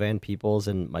Mario Van Peebles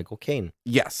and Michael Caine.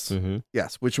 Yes. Mm-hmm.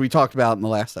 Yes, which we talked about in the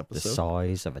last The episode.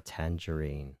 size of a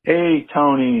tangerine. Hey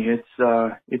Tony,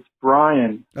 it's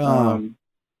Brian.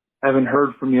 Haven't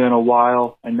heard from you in a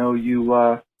while. I know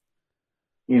you're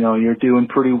doing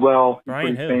pretty well. You're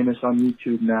Brian pretty who? famous on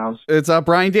YouTube now. It's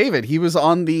Brian David. He was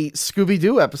on the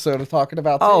Scooby-Doo episode of talking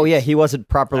about Oh, things. yeah, he wasn't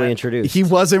properly introduced. He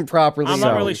wasn't properly I'm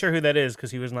not really sure who that is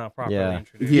because he was not properly Yeah.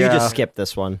 introduced. You just skip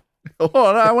this one. Oh, no,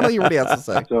 I want to hear what he has to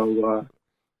say. So,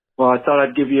 well, I thought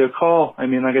I'd give you a call. I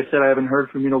mean, like I said, I haven't heard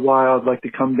from you in a while. I'd like to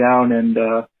come down and,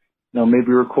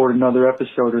 maybe record another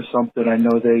episode or something. I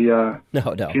know they,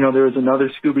 No. there was another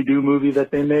Scooby-Doo movie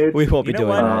that they made. We won't be doing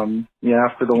that. Yeah,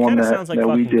 after the one kinda that, sounds like that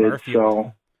we fucking did. Garfield.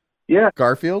 So, yeah.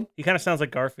 Garfield? He kind of sounds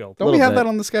like Garfield. Don't we have that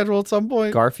on the schedule at some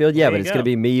point? Garfield? Yeah, There but you it's go. going to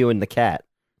be me, you, and the cat.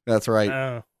 That's right.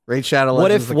 Oh. Raid Shadow What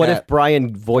Legends if if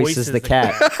Brian voices the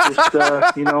cat?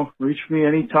 Just, reach me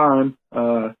anytime.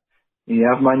 You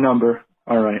have my number.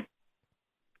 All right.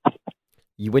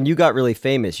 When you got really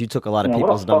famous, you took a lot of Yeah, what a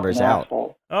people's numbers fucking out.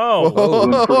 asshole. Oh.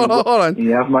 Hold on.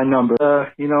 You have my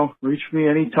number. Reach me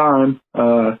anytime.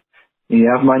 You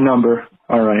have my number.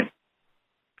 All right.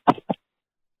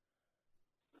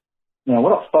 Yeah,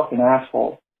 what a fucking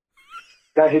asshole.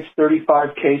 guy hits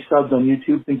 35K subs on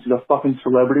YouTube, thinks he's a fucking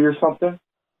celebrity or something.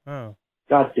 Oh.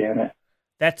 God damn it.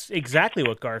 That's exactly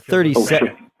what Garfield was.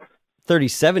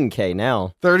 37K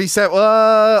now. 37,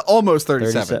 almost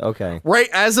 37. Okay. Right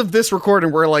as of this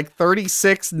recording, we're like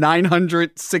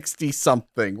 36,960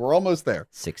 something. We're almost there.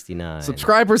 69.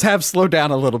 Subscribers have slowed down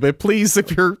a little bit. Please,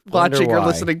 if you're watching or why.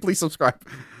 listening, please subscribe.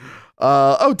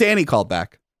 Danny called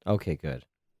back. Okay, good.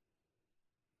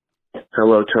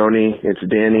 Hello, Tony. It's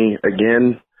Danny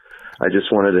again. I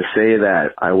just wanted to say that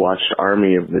I watched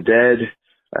Army of the Dead.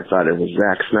 I thought it was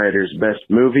Zack Snyder's best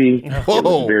movie. Whoa. It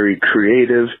was very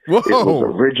creative. Whoa. It was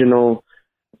original.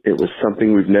 It was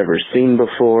something we've never seen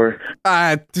before.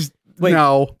 Wait,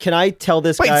 no. Can I tell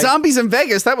this Wait, guy? Zombies in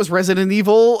Vegas, that was Resident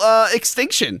Evil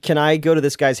Extinction. Can I go to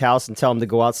this guy's house and tell him to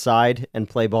go outside and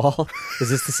play ball?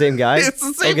 Is this the same guy? It's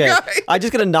the same guy. I'm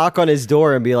just going to knock on his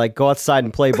door and be like, go outside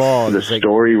and play ball. And The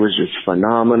story was just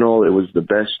phenomenal. It was the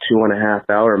best 2.5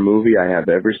 hour movie I have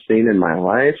ever seen in my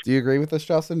life. Do you agree with this,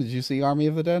 Justin? Did you see Army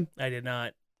of the Dead? I did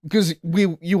not. Because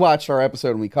you watched our episode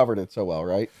and we covered it so well,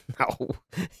 right? No.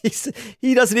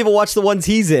 He doesn't even watch the ones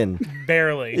he's in.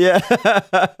 Barely. Yeah.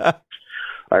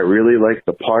 I really liked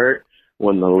the part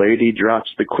when the lady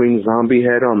drops the queen zombie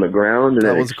head on the ground and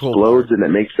That it was a cool explodes and it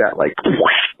makes that like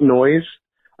noise.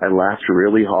 I laughed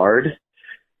really hard,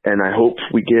 and I hope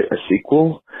we get a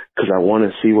sequel because I want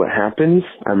to see what happens.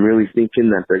 I'm really thinking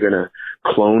that they're going to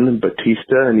clone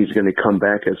Batista and he's going to come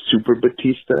back as Super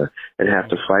Batista and have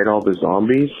to fight all the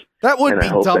zombies. That would and be I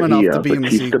hope dumb that enough he, to be in the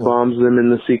Batista sequel. bombs them in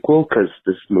the sequel because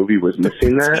this movie was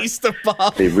missing that. Batista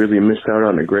bomb. They really missed out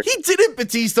on a great He didn't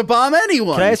Batista bomb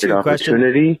anyone. Can I ask you a question?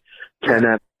 opportunity. 10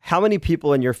 out How many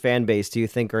people in your fan base do you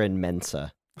think are in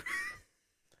Mensa?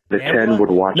 the 10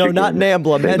 would watch No, again. not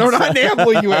Nambla. Mensa. No, not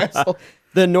Nambla, you asshole.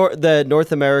 The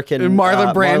North American And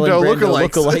Marlon Brando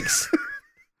lookalikes.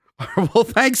 Well,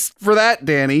 thanks for that,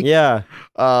 Danny. Yeah.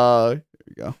 Here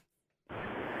you go.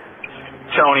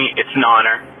 Tony, it's an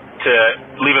honor to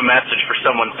leave a message for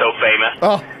someone so famous.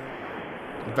 Oh,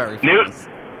 very Newt,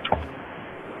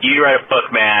 you write a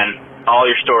book, man. All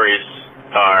your stories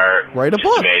are Write a just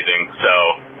book. amazing. So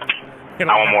I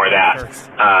want more of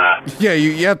that. Yeah,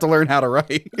 you have to learn how to write.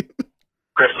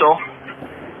 Crystal,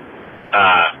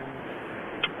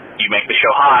 you make the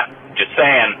show hot. Just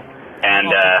saying.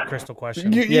 And Crystal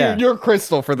question. You're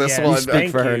Crystal for this Yeah, one. you speak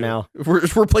for her now.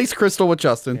 Replace Crystal with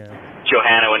Justin.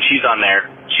 Johanna, when she's on there,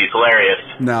 she's hilarious.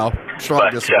 No, strong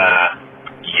But disagree.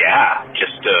 yeah,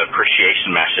 just an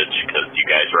appreciation message because you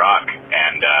guys rock,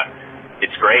 and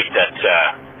it's great that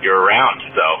you're around.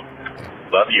 So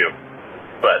love you,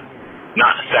 but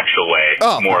not in a sexual way,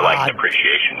 more like an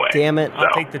appreciation way. Damn it!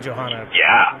 I'll take the Johanna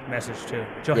message too.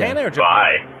 Johanna or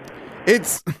Johanna?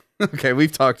 It's okay.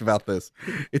 We've talked about this.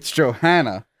 It's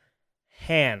Johanna.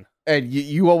 Han. And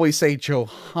you always say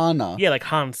Johanna. Yeah, like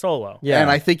Han Solo. Yeah.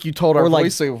 And I think you told our Or like-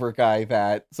 voiceover guy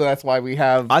that, so that's why we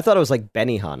have. I thought it was like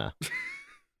Benihana.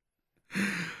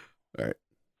 All right.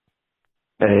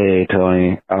 Hey,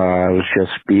 Tony. I was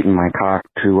just beating my cock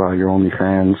to your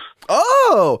OnlyFans.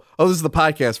 Oh, this is the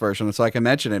podcast version, so I can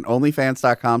mention it.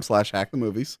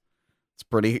 OnlyFans.com/hackthemovies. It's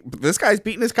pretty. This guy's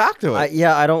beating his cock to it.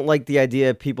 Yeah, I don't like the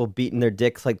idea of people beating their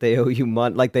dicks like they owe you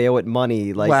money, like they owe it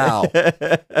money. Like, Wow.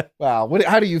 Wow.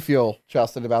 How do you feel,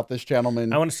 Justin, about this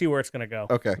gentleman? I want to see where it's going to go.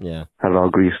 Okay. Yeah. Had it all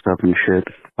greased up and shit.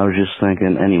 I was just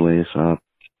thinking, anyways,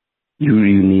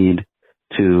 you need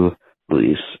to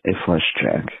release a flesh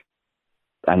check.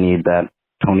 I need that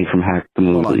Tony from Hack the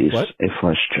Movie release what? a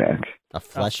flesh check. A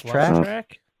flesh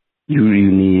track?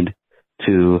 You need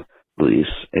to release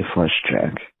a flesh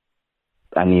check.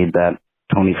 I need that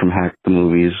Tony from Hack the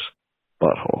Movie's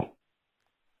butthole.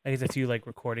 I guess that's you like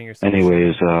recording yourself.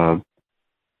 Anyways,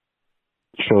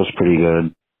 show's pretty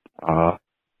good.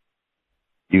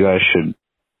 You guys should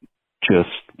just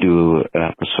do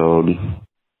an episode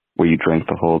where you drink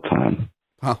the whole time.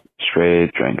 Huh.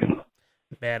 Straight drinking.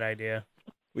 Bad idea.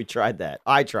 We tried that.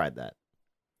 I tried that.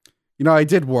 You know, I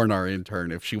did warn our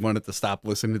intern if she wanted to stop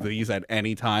listening to these at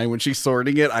any time when she's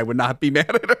sorting it, I would not be mad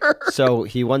at her. So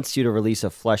he wants you to release a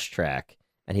flesh track,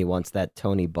 and he wants that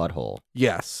Tony butthole.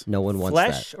 Yes. No one wants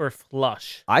Flesh that. or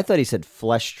flush? I thought he said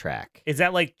flesh track. Is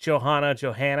that like Johanna?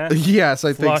 Yes,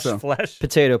 I think Flush, so. Flesh.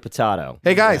 Potato, potato.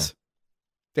 Hey, guys.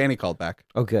 Danny called back.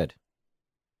 Oh, good.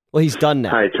 Well, he's done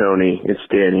now. Hi, Tony. It's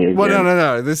Danny again. Well,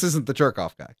 no. This isn't the jerk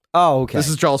off guy. Oh, okay. This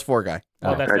is Charles Four guy.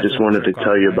 Oh, that's I just definitely wanted to jerk off,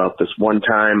 tell you right? about this one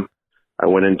time. I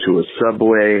went into a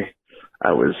Subway.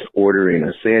 I was ordering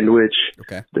a sandwich.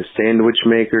 Okay. The sandwich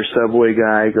maker Subway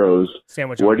guy goes,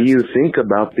 Sandwich "What do artist. you think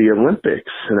about the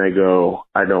Olympics?" And I go,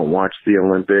 "I don't watch the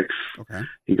Olympics." Okay.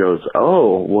 He goes,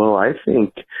 "Oh, well, I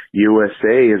think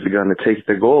USA is going to take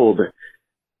the gold."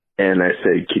 And I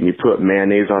said, can you put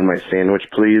mayonnaise on my sandwich,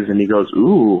 please? And he goes,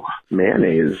 ooh,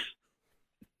 mayonnaise.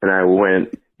 And I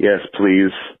went, yes,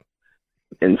 please.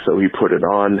 And so he put it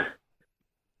on.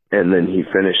 And then he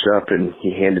finished up and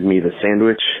he handed me the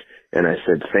sandwich. And I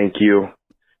said, thank you.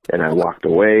 And I walked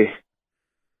away.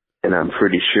 And I'm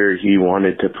pretty sure he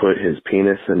wanted to put his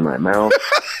penis in my mouth.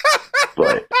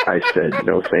 But I said,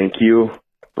 no, thank you.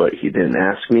 But he didn't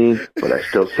ask me. But I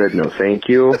still said, no, thank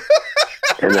you.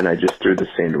 And then I just threw the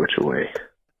sandwich away.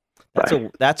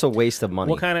 That's a waste of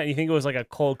money. What kind of? You think it was like a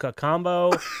cold cut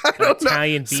combo, an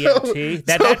Italian BLT?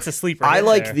 That's a sleeper. I hit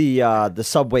like there. the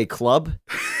Subway Club.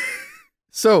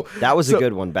 So that was a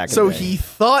good one back in the day. So he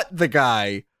thought the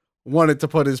guy wanted to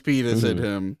put his penis in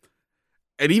him.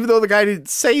 And even though the guy didn't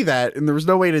say that, and there was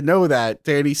no way to know that,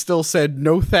 Danny still said,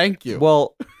 no, thank you.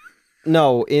 Well,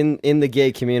 no, in the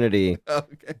gay community,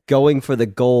 going for the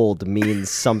gold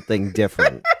means something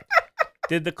different.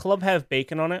 Did the club have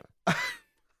bacon on it?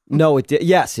 No, it did.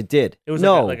 Yes, it did. It was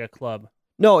no. like a club.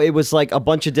 No, it was like a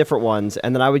bunch of different ones,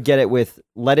 and then I would get it with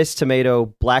lettuce, tomato,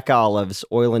 black olives,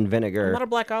 oil and vinegar. I'm not a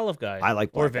black olive guy. I like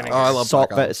or black vinegar. olives. I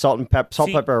love salt and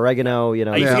pepper, oregano. You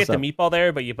know, I used to get stuff. the meatball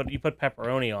there, but you put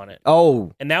pepperoni on it.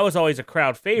 Oh, and that was always a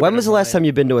crowd favorite. When was the last time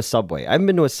you've been to a Subway? I haven't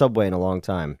been to a Subway in a long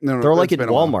time. No, they're like at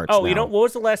Walmart. Oh, now. you know what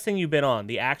was the last thing you've been on?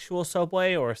 The actual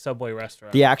Subway or a Subway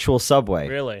restaurant? The actual Subway.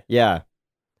 Really? Yeah.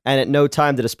 And at no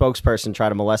time did a spokesperson try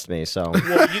to molest me. So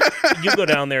well, you go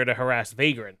down there to harass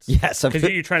vagrants. Yes, because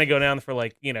you're trying to go down for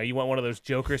like you want one of those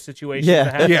Joker situations. Yeah.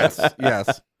 To happen.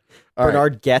 Yes.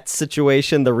 Bernard Getz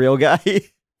situation, the real guy. Here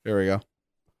we go.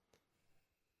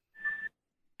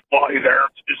 Well, hey there.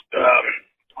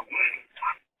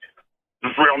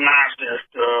 It's real nice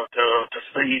to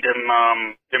see them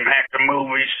actor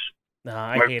movies.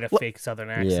 Nah, I hate a fake Southern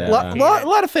accent. A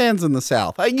lot of fans in the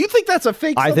South. You think that's a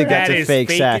fake? I think that's That a is fake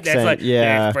accent. That's like, yeah,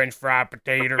 there's French fried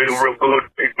potatoes. Feel real good.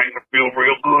 It make me feel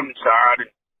real good inside.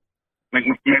 Make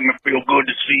me feel good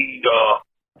to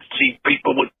see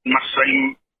people with my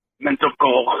same mental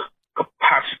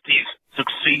capacities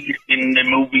succeed in the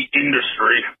movie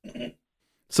industry.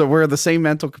 So we're the same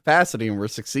mental capacity and we're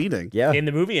succeeding. Yeah, in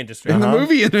the movie industry. In the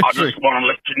movie I industry. just want to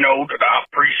let you know that I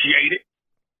appreciate it,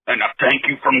 and I thank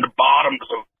you from the bottoms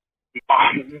of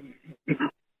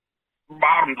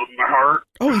my heart.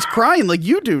 Oh, he's crying like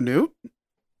you do, Newt.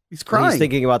 He's crying. He's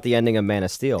thinking about the ending of Man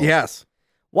of Steel. Yes.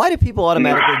 Why do people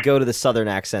automatically go to the Southern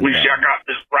accent? Wish then? I got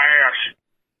this rash.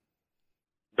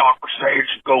 Doctor said it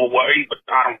should go away, but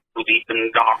I don't believe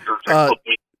in doctors. They put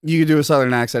me. You could do a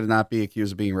Southern accent and not be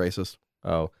accused of being racist.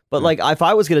 Oh, but like if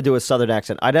I was gonna do a Southern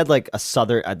accent, I'd have like a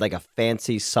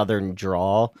fancy Southern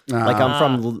drawl. Like I'm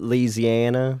from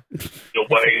Louisiana.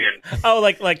 Oh,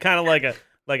 like kind of like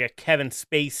a Kevin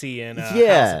Spacey in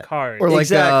House of Cards. Or like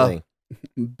exactly.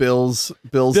 Bill's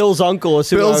uncle.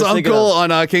 Bill's uncle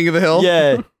on King of the Hill.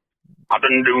 Yeah. I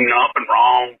didn't do nothing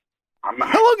wrong.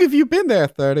 How long have you been there?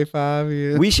 35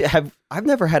 years. We should have. I've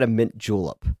never had a mint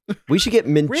julep. We should get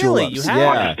mint Really? juleps. You have?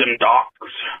 Yeah. Them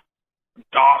doctors.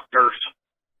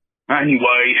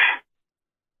 Anyway,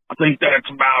 I think that's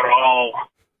about all.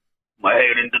 I'm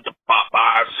heading to the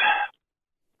Popeyes.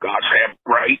 Guys, have a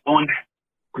great one.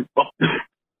 Keep up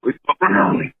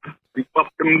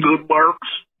them good works,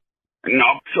 and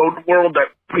I'll show the world that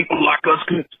people like us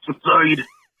can succeed.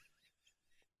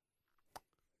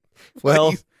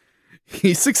 Well,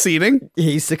 he's succeeding.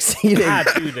 He's succeeding. I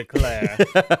do declare.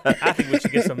 I think we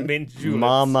should get some mint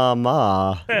juleps.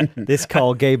 Ma. This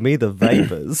call gave me the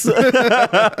vapors.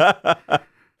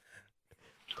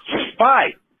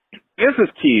 Hi, this is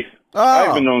Keith.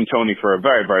 I've been knowing Tony for a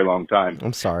very, very long time.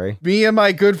 I'm sorry. Me and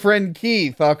my good friend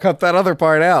Keith. I'll cut that other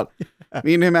part out.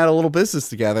 Me and him had a little business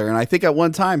together, and I think at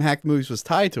one time Hack Movies was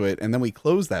tied to it, and then we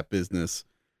closed that business.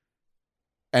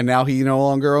 And now he no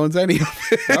longer owns any of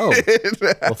it. Oh,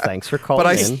 well, thanks for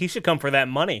calling in. He should come for that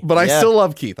money. But I still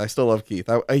love Keith.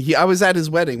 I was at his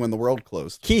wedding when the world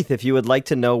closed. Keith, if you would like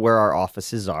to know where our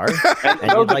offices are,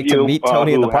 and you'd like to meet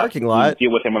Tony in the parking lot,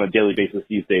 deal with him on a daily basis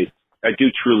these days. I do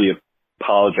truly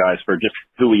apologize for just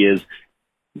who he is,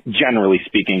 generally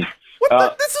speaking.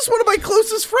 This is one of my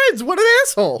closest friends. What an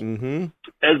asshole! Mm-hmm.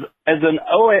 As an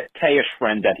okay-ish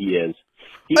friend that he is,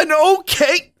 an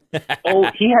okay.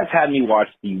 He has had me watch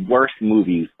the worst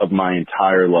movies of my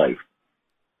entire life,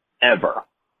 ever.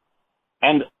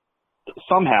 And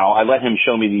somehow I let him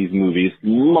show me these movies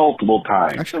multiple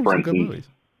times. Actually, for some good instance, movies.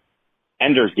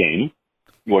 Ender's Game,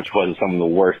 which was some of the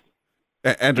worst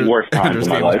Worst times Ender's of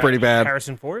my Game was life. pretty bad.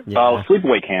 Harrison Ford?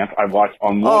 Sleepaway Camp. I've watched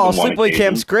on more than one Sleepaway occasion,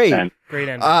 Camp's great. and Great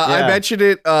ending. I mentioned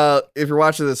it. If you're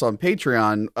watching this on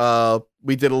Patreon,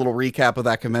 we did a little recap of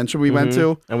that convention we went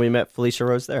to. And we met Felicia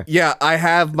Rose there. Yeah, I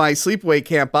have my Sleepaway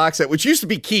Camp box set, which used to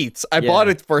be Keith's. I bought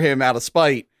it for him out of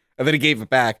spite, and then he gave it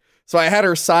back. So I had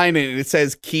her sign it, and it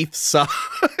says Keith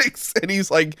sucks. And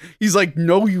he's like,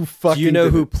 no, you fucking. Do you know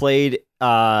didn't. who played?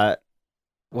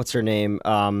 What's her name?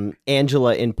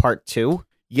 Angela in part 2.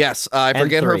 Yes, I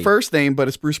forget her first name, but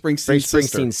it's Bruce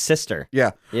Springsteen's sister.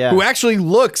 Yeah, Yeah. Who actually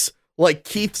looks like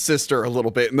Keith's sister a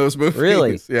little bit in those movies.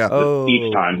 Really? Yeah.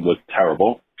 each time was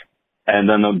terrible. And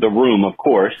then the Room, of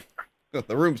course,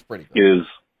 The Room's pretty good. is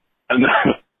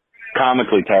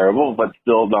comically terrible, but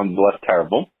still nonetheless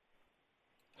terrible.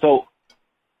 So,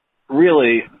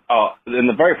 really, in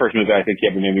the very first movie I think he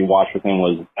ever made me watch with him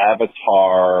was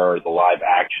Avatar, the live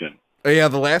action. Oh, yeah,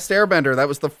 The Last Airbender. That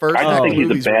was the first. I just think he's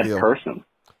movies a bad reveal. person.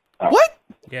 What?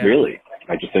 Yeah. Really?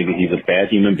 I just think that he's a bad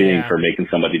human being Yeah. for making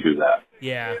somebody do that.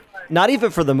 Yeah. Not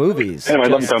even for the movies. Anyway,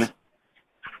 love you, Tony.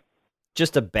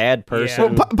 Just a bad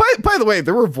person. Well, by the way,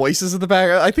 there were voices in the back.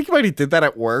 I think he might have did that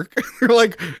at work. they're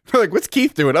like, what's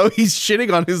Keith doing? Oh, he's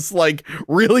shitting on his like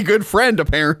really good friend,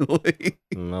 apparently.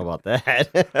 I don't know about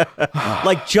that.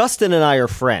 Like Justin and I are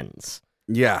friends.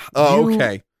 Yeah. Oh,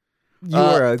 okay. You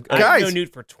are a I've guys. known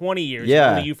Newt for 20 years.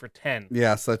 Yeah. Only you for 10.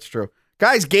 Yes, that's true.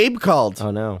 Guys, Gabe called.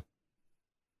 Oh no.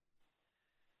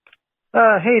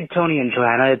 Hey, Tony and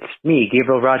Joanna, it's me,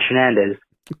 Gabriel Raj Hernandez.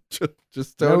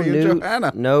 Just Tony and Newt,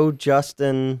 Johanna. No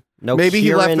Justin. No. Maybe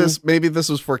he left Kieran. this. Maybe this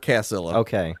was for Cassilla.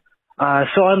 Okay.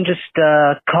 So I'm just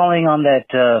calling on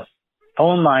that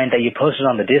phone line that you posted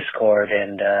on the Discord,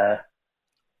 and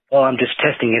well, I'm just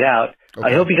testing it out. Okay.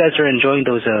 I hope you guys are enjoying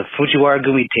those Fujiwara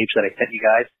Gumi tapes that I sent you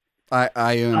guys.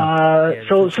 I am.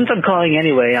 So since I'm calling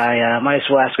anyway, I might as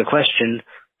well ask a question.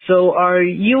 So are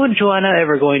you and Joanna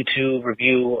ever going to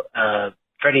review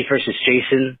Freddy vs.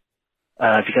 Jason?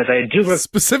 Because I do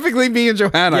specifically me and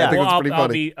Johanna. I think well, it's pretty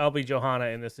funny. I'll be Johanna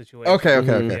in this situation. Okay.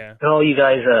 Yeah. So you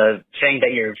guys saying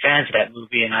that you're fans of that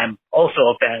movie, and I'm also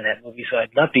a fan of that movie, so I'd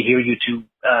love to hear you two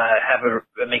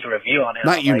make a review on it.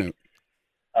 Not you, Newt.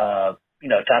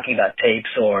 Talking about tapes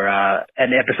or an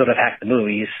episode of Hack the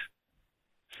Movies.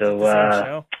 So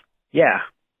show? yeah.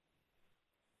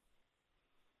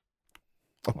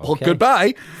 Well,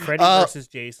 goodbye. Freddy versus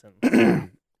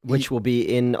Jason. Which will be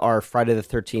in our Friday the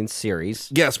 13th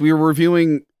series. Yes, we were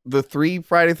reviewing the 3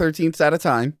 Friday 13th at a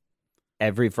time.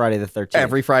 Every Friday the 13th.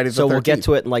 Every Friday the 13th. So we'll get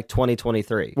to it in like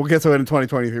 2023. We'll get to it in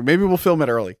 2023. Maybe we'll film it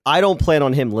early. I don't plan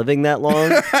on him living that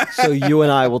long, so you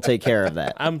and I will take care of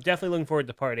that. I'm definitely looking forward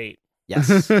to part 8. Yes.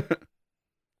 You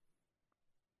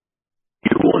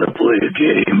want to play a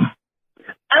game?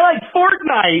 I like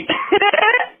Fortnite.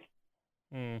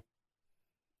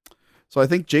 So I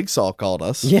think Jigsaw called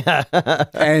us. Yeah.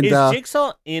 And Is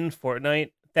Jigsaw in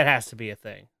Fortnite? That has to be a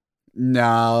thing.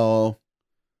 No.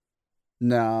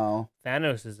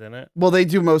 Thanos is in it. Well, they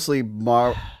do mostly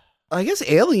I guess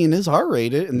Alien is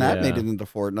R-rated, and that Yeah. made it into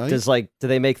Fortnite. Do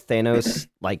they make Thanos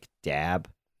like dab?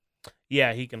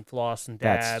 Yeah, he can floss and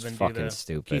dab That's and fucking do the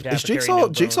stupid. Keith Is Apathy Jigsaw?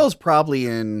 no-bone. Jigsaw's probably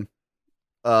in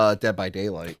Dead by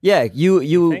Daylight. Yeah,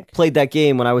 you played that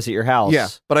game when I was at your house. Yeah,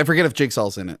 but I forget if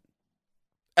Jigsaw's in it.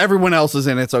 Everyone else is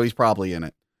in it, so he's probably in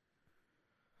it.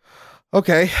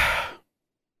 Okay.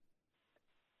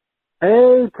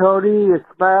 Hey, Tony, it's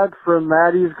Matt from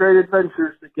Maddie's Great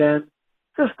Adventures again.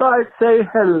 Just thought I'd say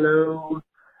hello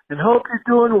and hope you're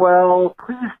doing well.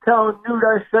 Please tell Newt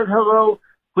I said hello.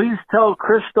 Please tell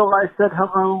Crystal I said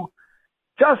hello.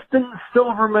 Justin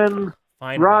Silverman,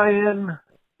 Ryan,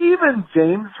 even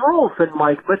James Rolfe and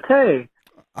Mike Matei.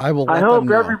 I will. I let hope them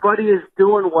know. everybody is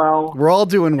doing well. We're all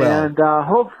doing well. And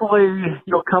hopefully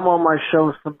you'll come on my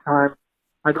show sometime.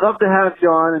 I'd love to have you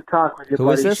on and talk with you, Who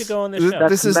buddy. is this? You should go on this show. That's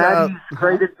This is, Maddie's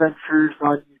Great Adventures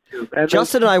on YouTube.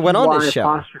 Justin and I went on this show.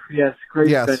 _S Great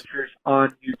Yes. Adventures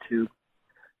on YouTube.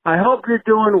 I hope you're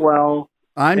doing well.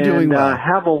 I'm and, doing well.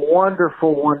 Have a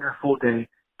wonderful, wonderful day.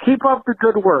 Keep up the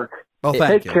good work. Oh,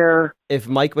 thank Take you. care. If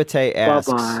Mike Matei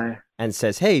asks Bye-bye. and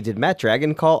says, "Hey, did Matt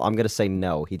Dragon call?" I'm going to say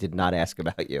no. He did not ask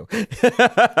about you.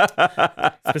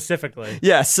 Specifically.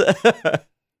 Yes.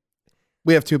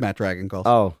 We have 2 Matt Dragon calls.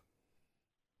 Oh.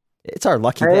 It's our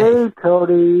lucky day. Hey,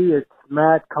 Cody. It's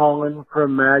Matt calling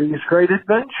from Maddie's Great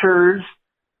Adventures.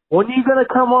 When are you going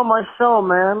to come on my show,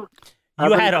 man? You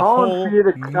I've had been a calling whole for you to.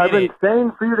 I've been minute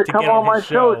saying for you to to come get on on my his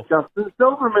show. show. Justin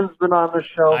Silverman's been on the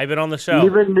show. I've been on the show.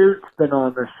 Even Newt's been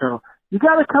on the show. You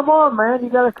gotta come on, man. You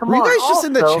gotta come Were on. you guys just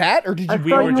in the Also, chat, or did you? I saw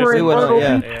you were in Myrtle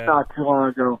Beach not too long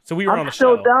ago. So we were I'm on the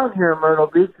still show. down here in Myrtle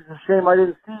Beach. It's a shame I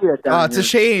didn't see you down It's a here.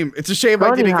 shame. It's a shame So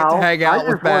I didn't get to anyhow, hang I out just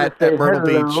with Matt wanna say at Myrtle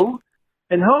hello, Beach.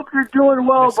 And hope you're doing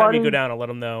well, Next time buddy. you go down, I'll let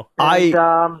them know. And,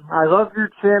 I love your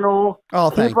channel. Oh,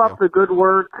 keep up the good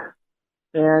work.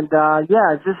 And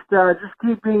just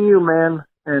keep being you, man.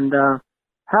 And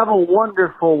have a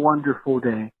wonderful, wonderful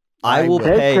day. I will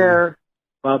Take pay. care.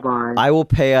 Bye-bye. I will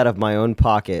pay out of my own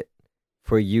pocket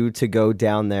for you to go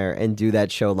down there and do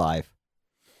that show live.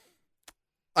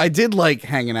 I did like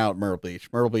hanging out at Myrtle Beach.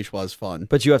 Myrtle Beach was fun.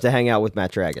 But you have to hang out with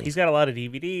Matt Dragon. He's got a lot of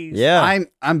DVDs. Yeah.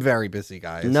 I'm very busy,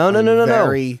 guys. No.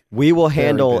 I'm We will very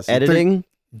handle busy. editing.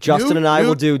 Justin Newt, and I will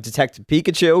Newt. do Detective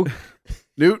Pikachu.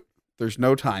 Newt, there's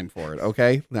no time for it,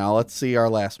 okay? Now let's see our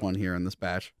last one here in this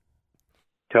batch.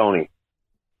 Tony.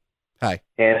 Hi.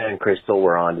 Hannah and Crystal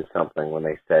were on to something when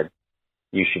they said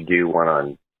you should do one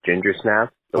on Ginger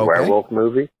Snaps, the Okay. werewolf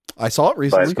movie. I saw it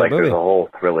recently. But like, there's a whole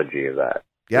trilogy of that.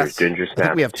 Yes. There's Ginger I think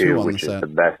Snaps we have 2 2, on which the is set. the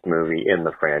best movie in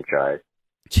the franchise.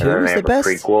 2 and then is they the have best?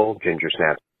 a prequel, Ginger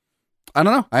Snaps I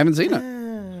don't know. I haven't seen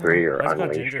it. 3 or Why is it called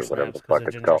Unleashed Ginger or whatever the Snaps? 'Cause fuck of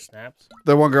it's Ginger called. Snaps?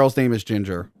 The one girl's name is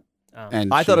Ginger. Oh.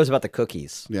 And I she- thought it was about the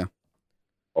cookies. Yeah.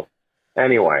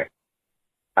 Anyway,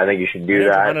 I think you should do Hannah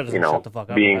that. doesn't You know, shut the fuck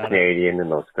up being about it. Canadian in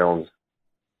those films,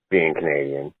 being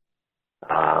Canadian,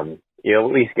 you'll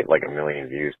at least get like 1 million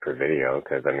views per video.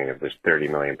 Because I mean, if there's 30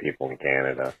 million people in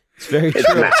Canada, it's very it's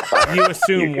true. math. You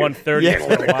assume 1/30 is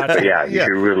going to watch So it. yeah, you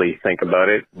should really think about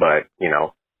it. But you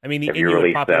know, I mean, the if you Inuit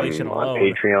release population them on alone.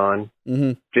 Patreon,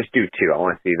 Mm-hmm. just do 2. I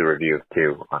want to see the review of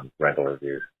 2 on rental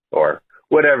reviews or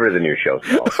whatever the new show's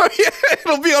called.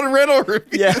 It'll be on Rental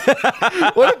Reviews. Yeah.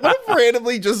 what if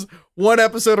randomly just one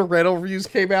episode of Rental Reviews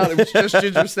came out? It was just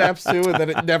Ginger Snaps 2, and then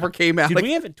it never came out. Did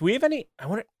Like, do we have any? I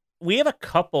wonder. We have a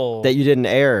couple That you didn't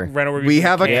air. rental reviews. We in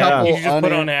have a Canada. couple You should just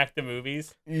put on on it. active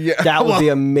movies. yeah, That would be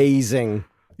well, amazing.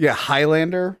 yeah.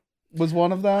 Highlander was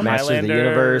one of them. Masters of the Highlander,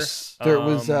 Universe. There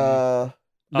was no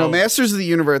oh. Masters of the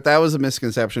Universe. That was a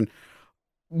misconception.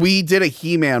 We did a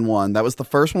He-Man one. That was the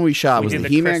first one we shot. We Was did the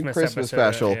the He-Man Christmas Christmas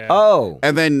episode, special. yeah. Oh.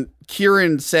 And then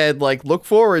Kieran said, like, look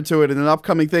forward to it in an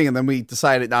upcoming thing. And then we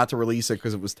decided not to release it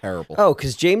because it was terrible. Oh,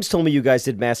 because James told me you guys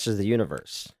did Masters of the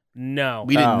Universe. No,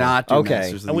 We did Oh, not do okay.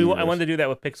 Masters of the and I Universe. wanted to do that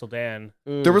with Pixel Dan.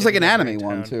 There was like an Yeah, anime in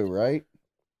one town. too, right?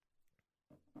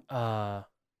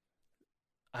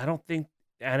 I don't think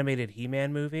animated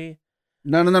He-Man movie.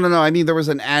 No. I mean, there was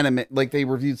an anime, like they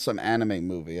reviewed some anime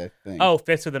movie, I think. Oh,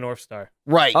 Fist of the North Star.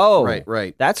 right. Oh.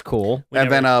 right. That's cool. We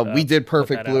And then never, we did put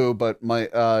Perfect that out. Blue, but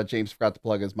my James forgot to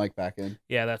plug his mic back in.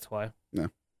 Yeah, that's why.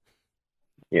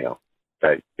 You know,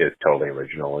 that is totally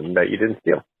original and that you didn't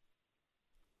steal.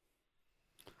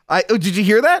 Did you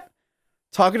hear that?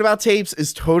 Talking about tapes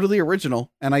is totally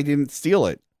original, and I didn't steal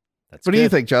it. That's What do you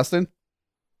good. think, Justin?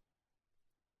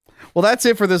 Well, that's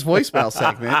it for this voicemail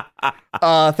segment.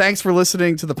 Thanks for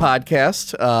listening to the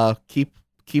podcast.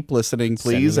 Keep listening,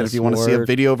 please. Send And us if you want to see a word.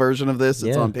 video version of this,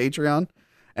 it's Yeah. on Patreon.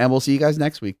 And we'll see you guys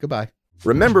next week. Goodbye.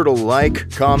 Remember to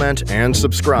like, comment, and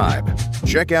subscribe.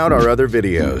 Check out our other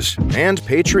videos and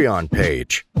Patreon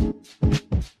page.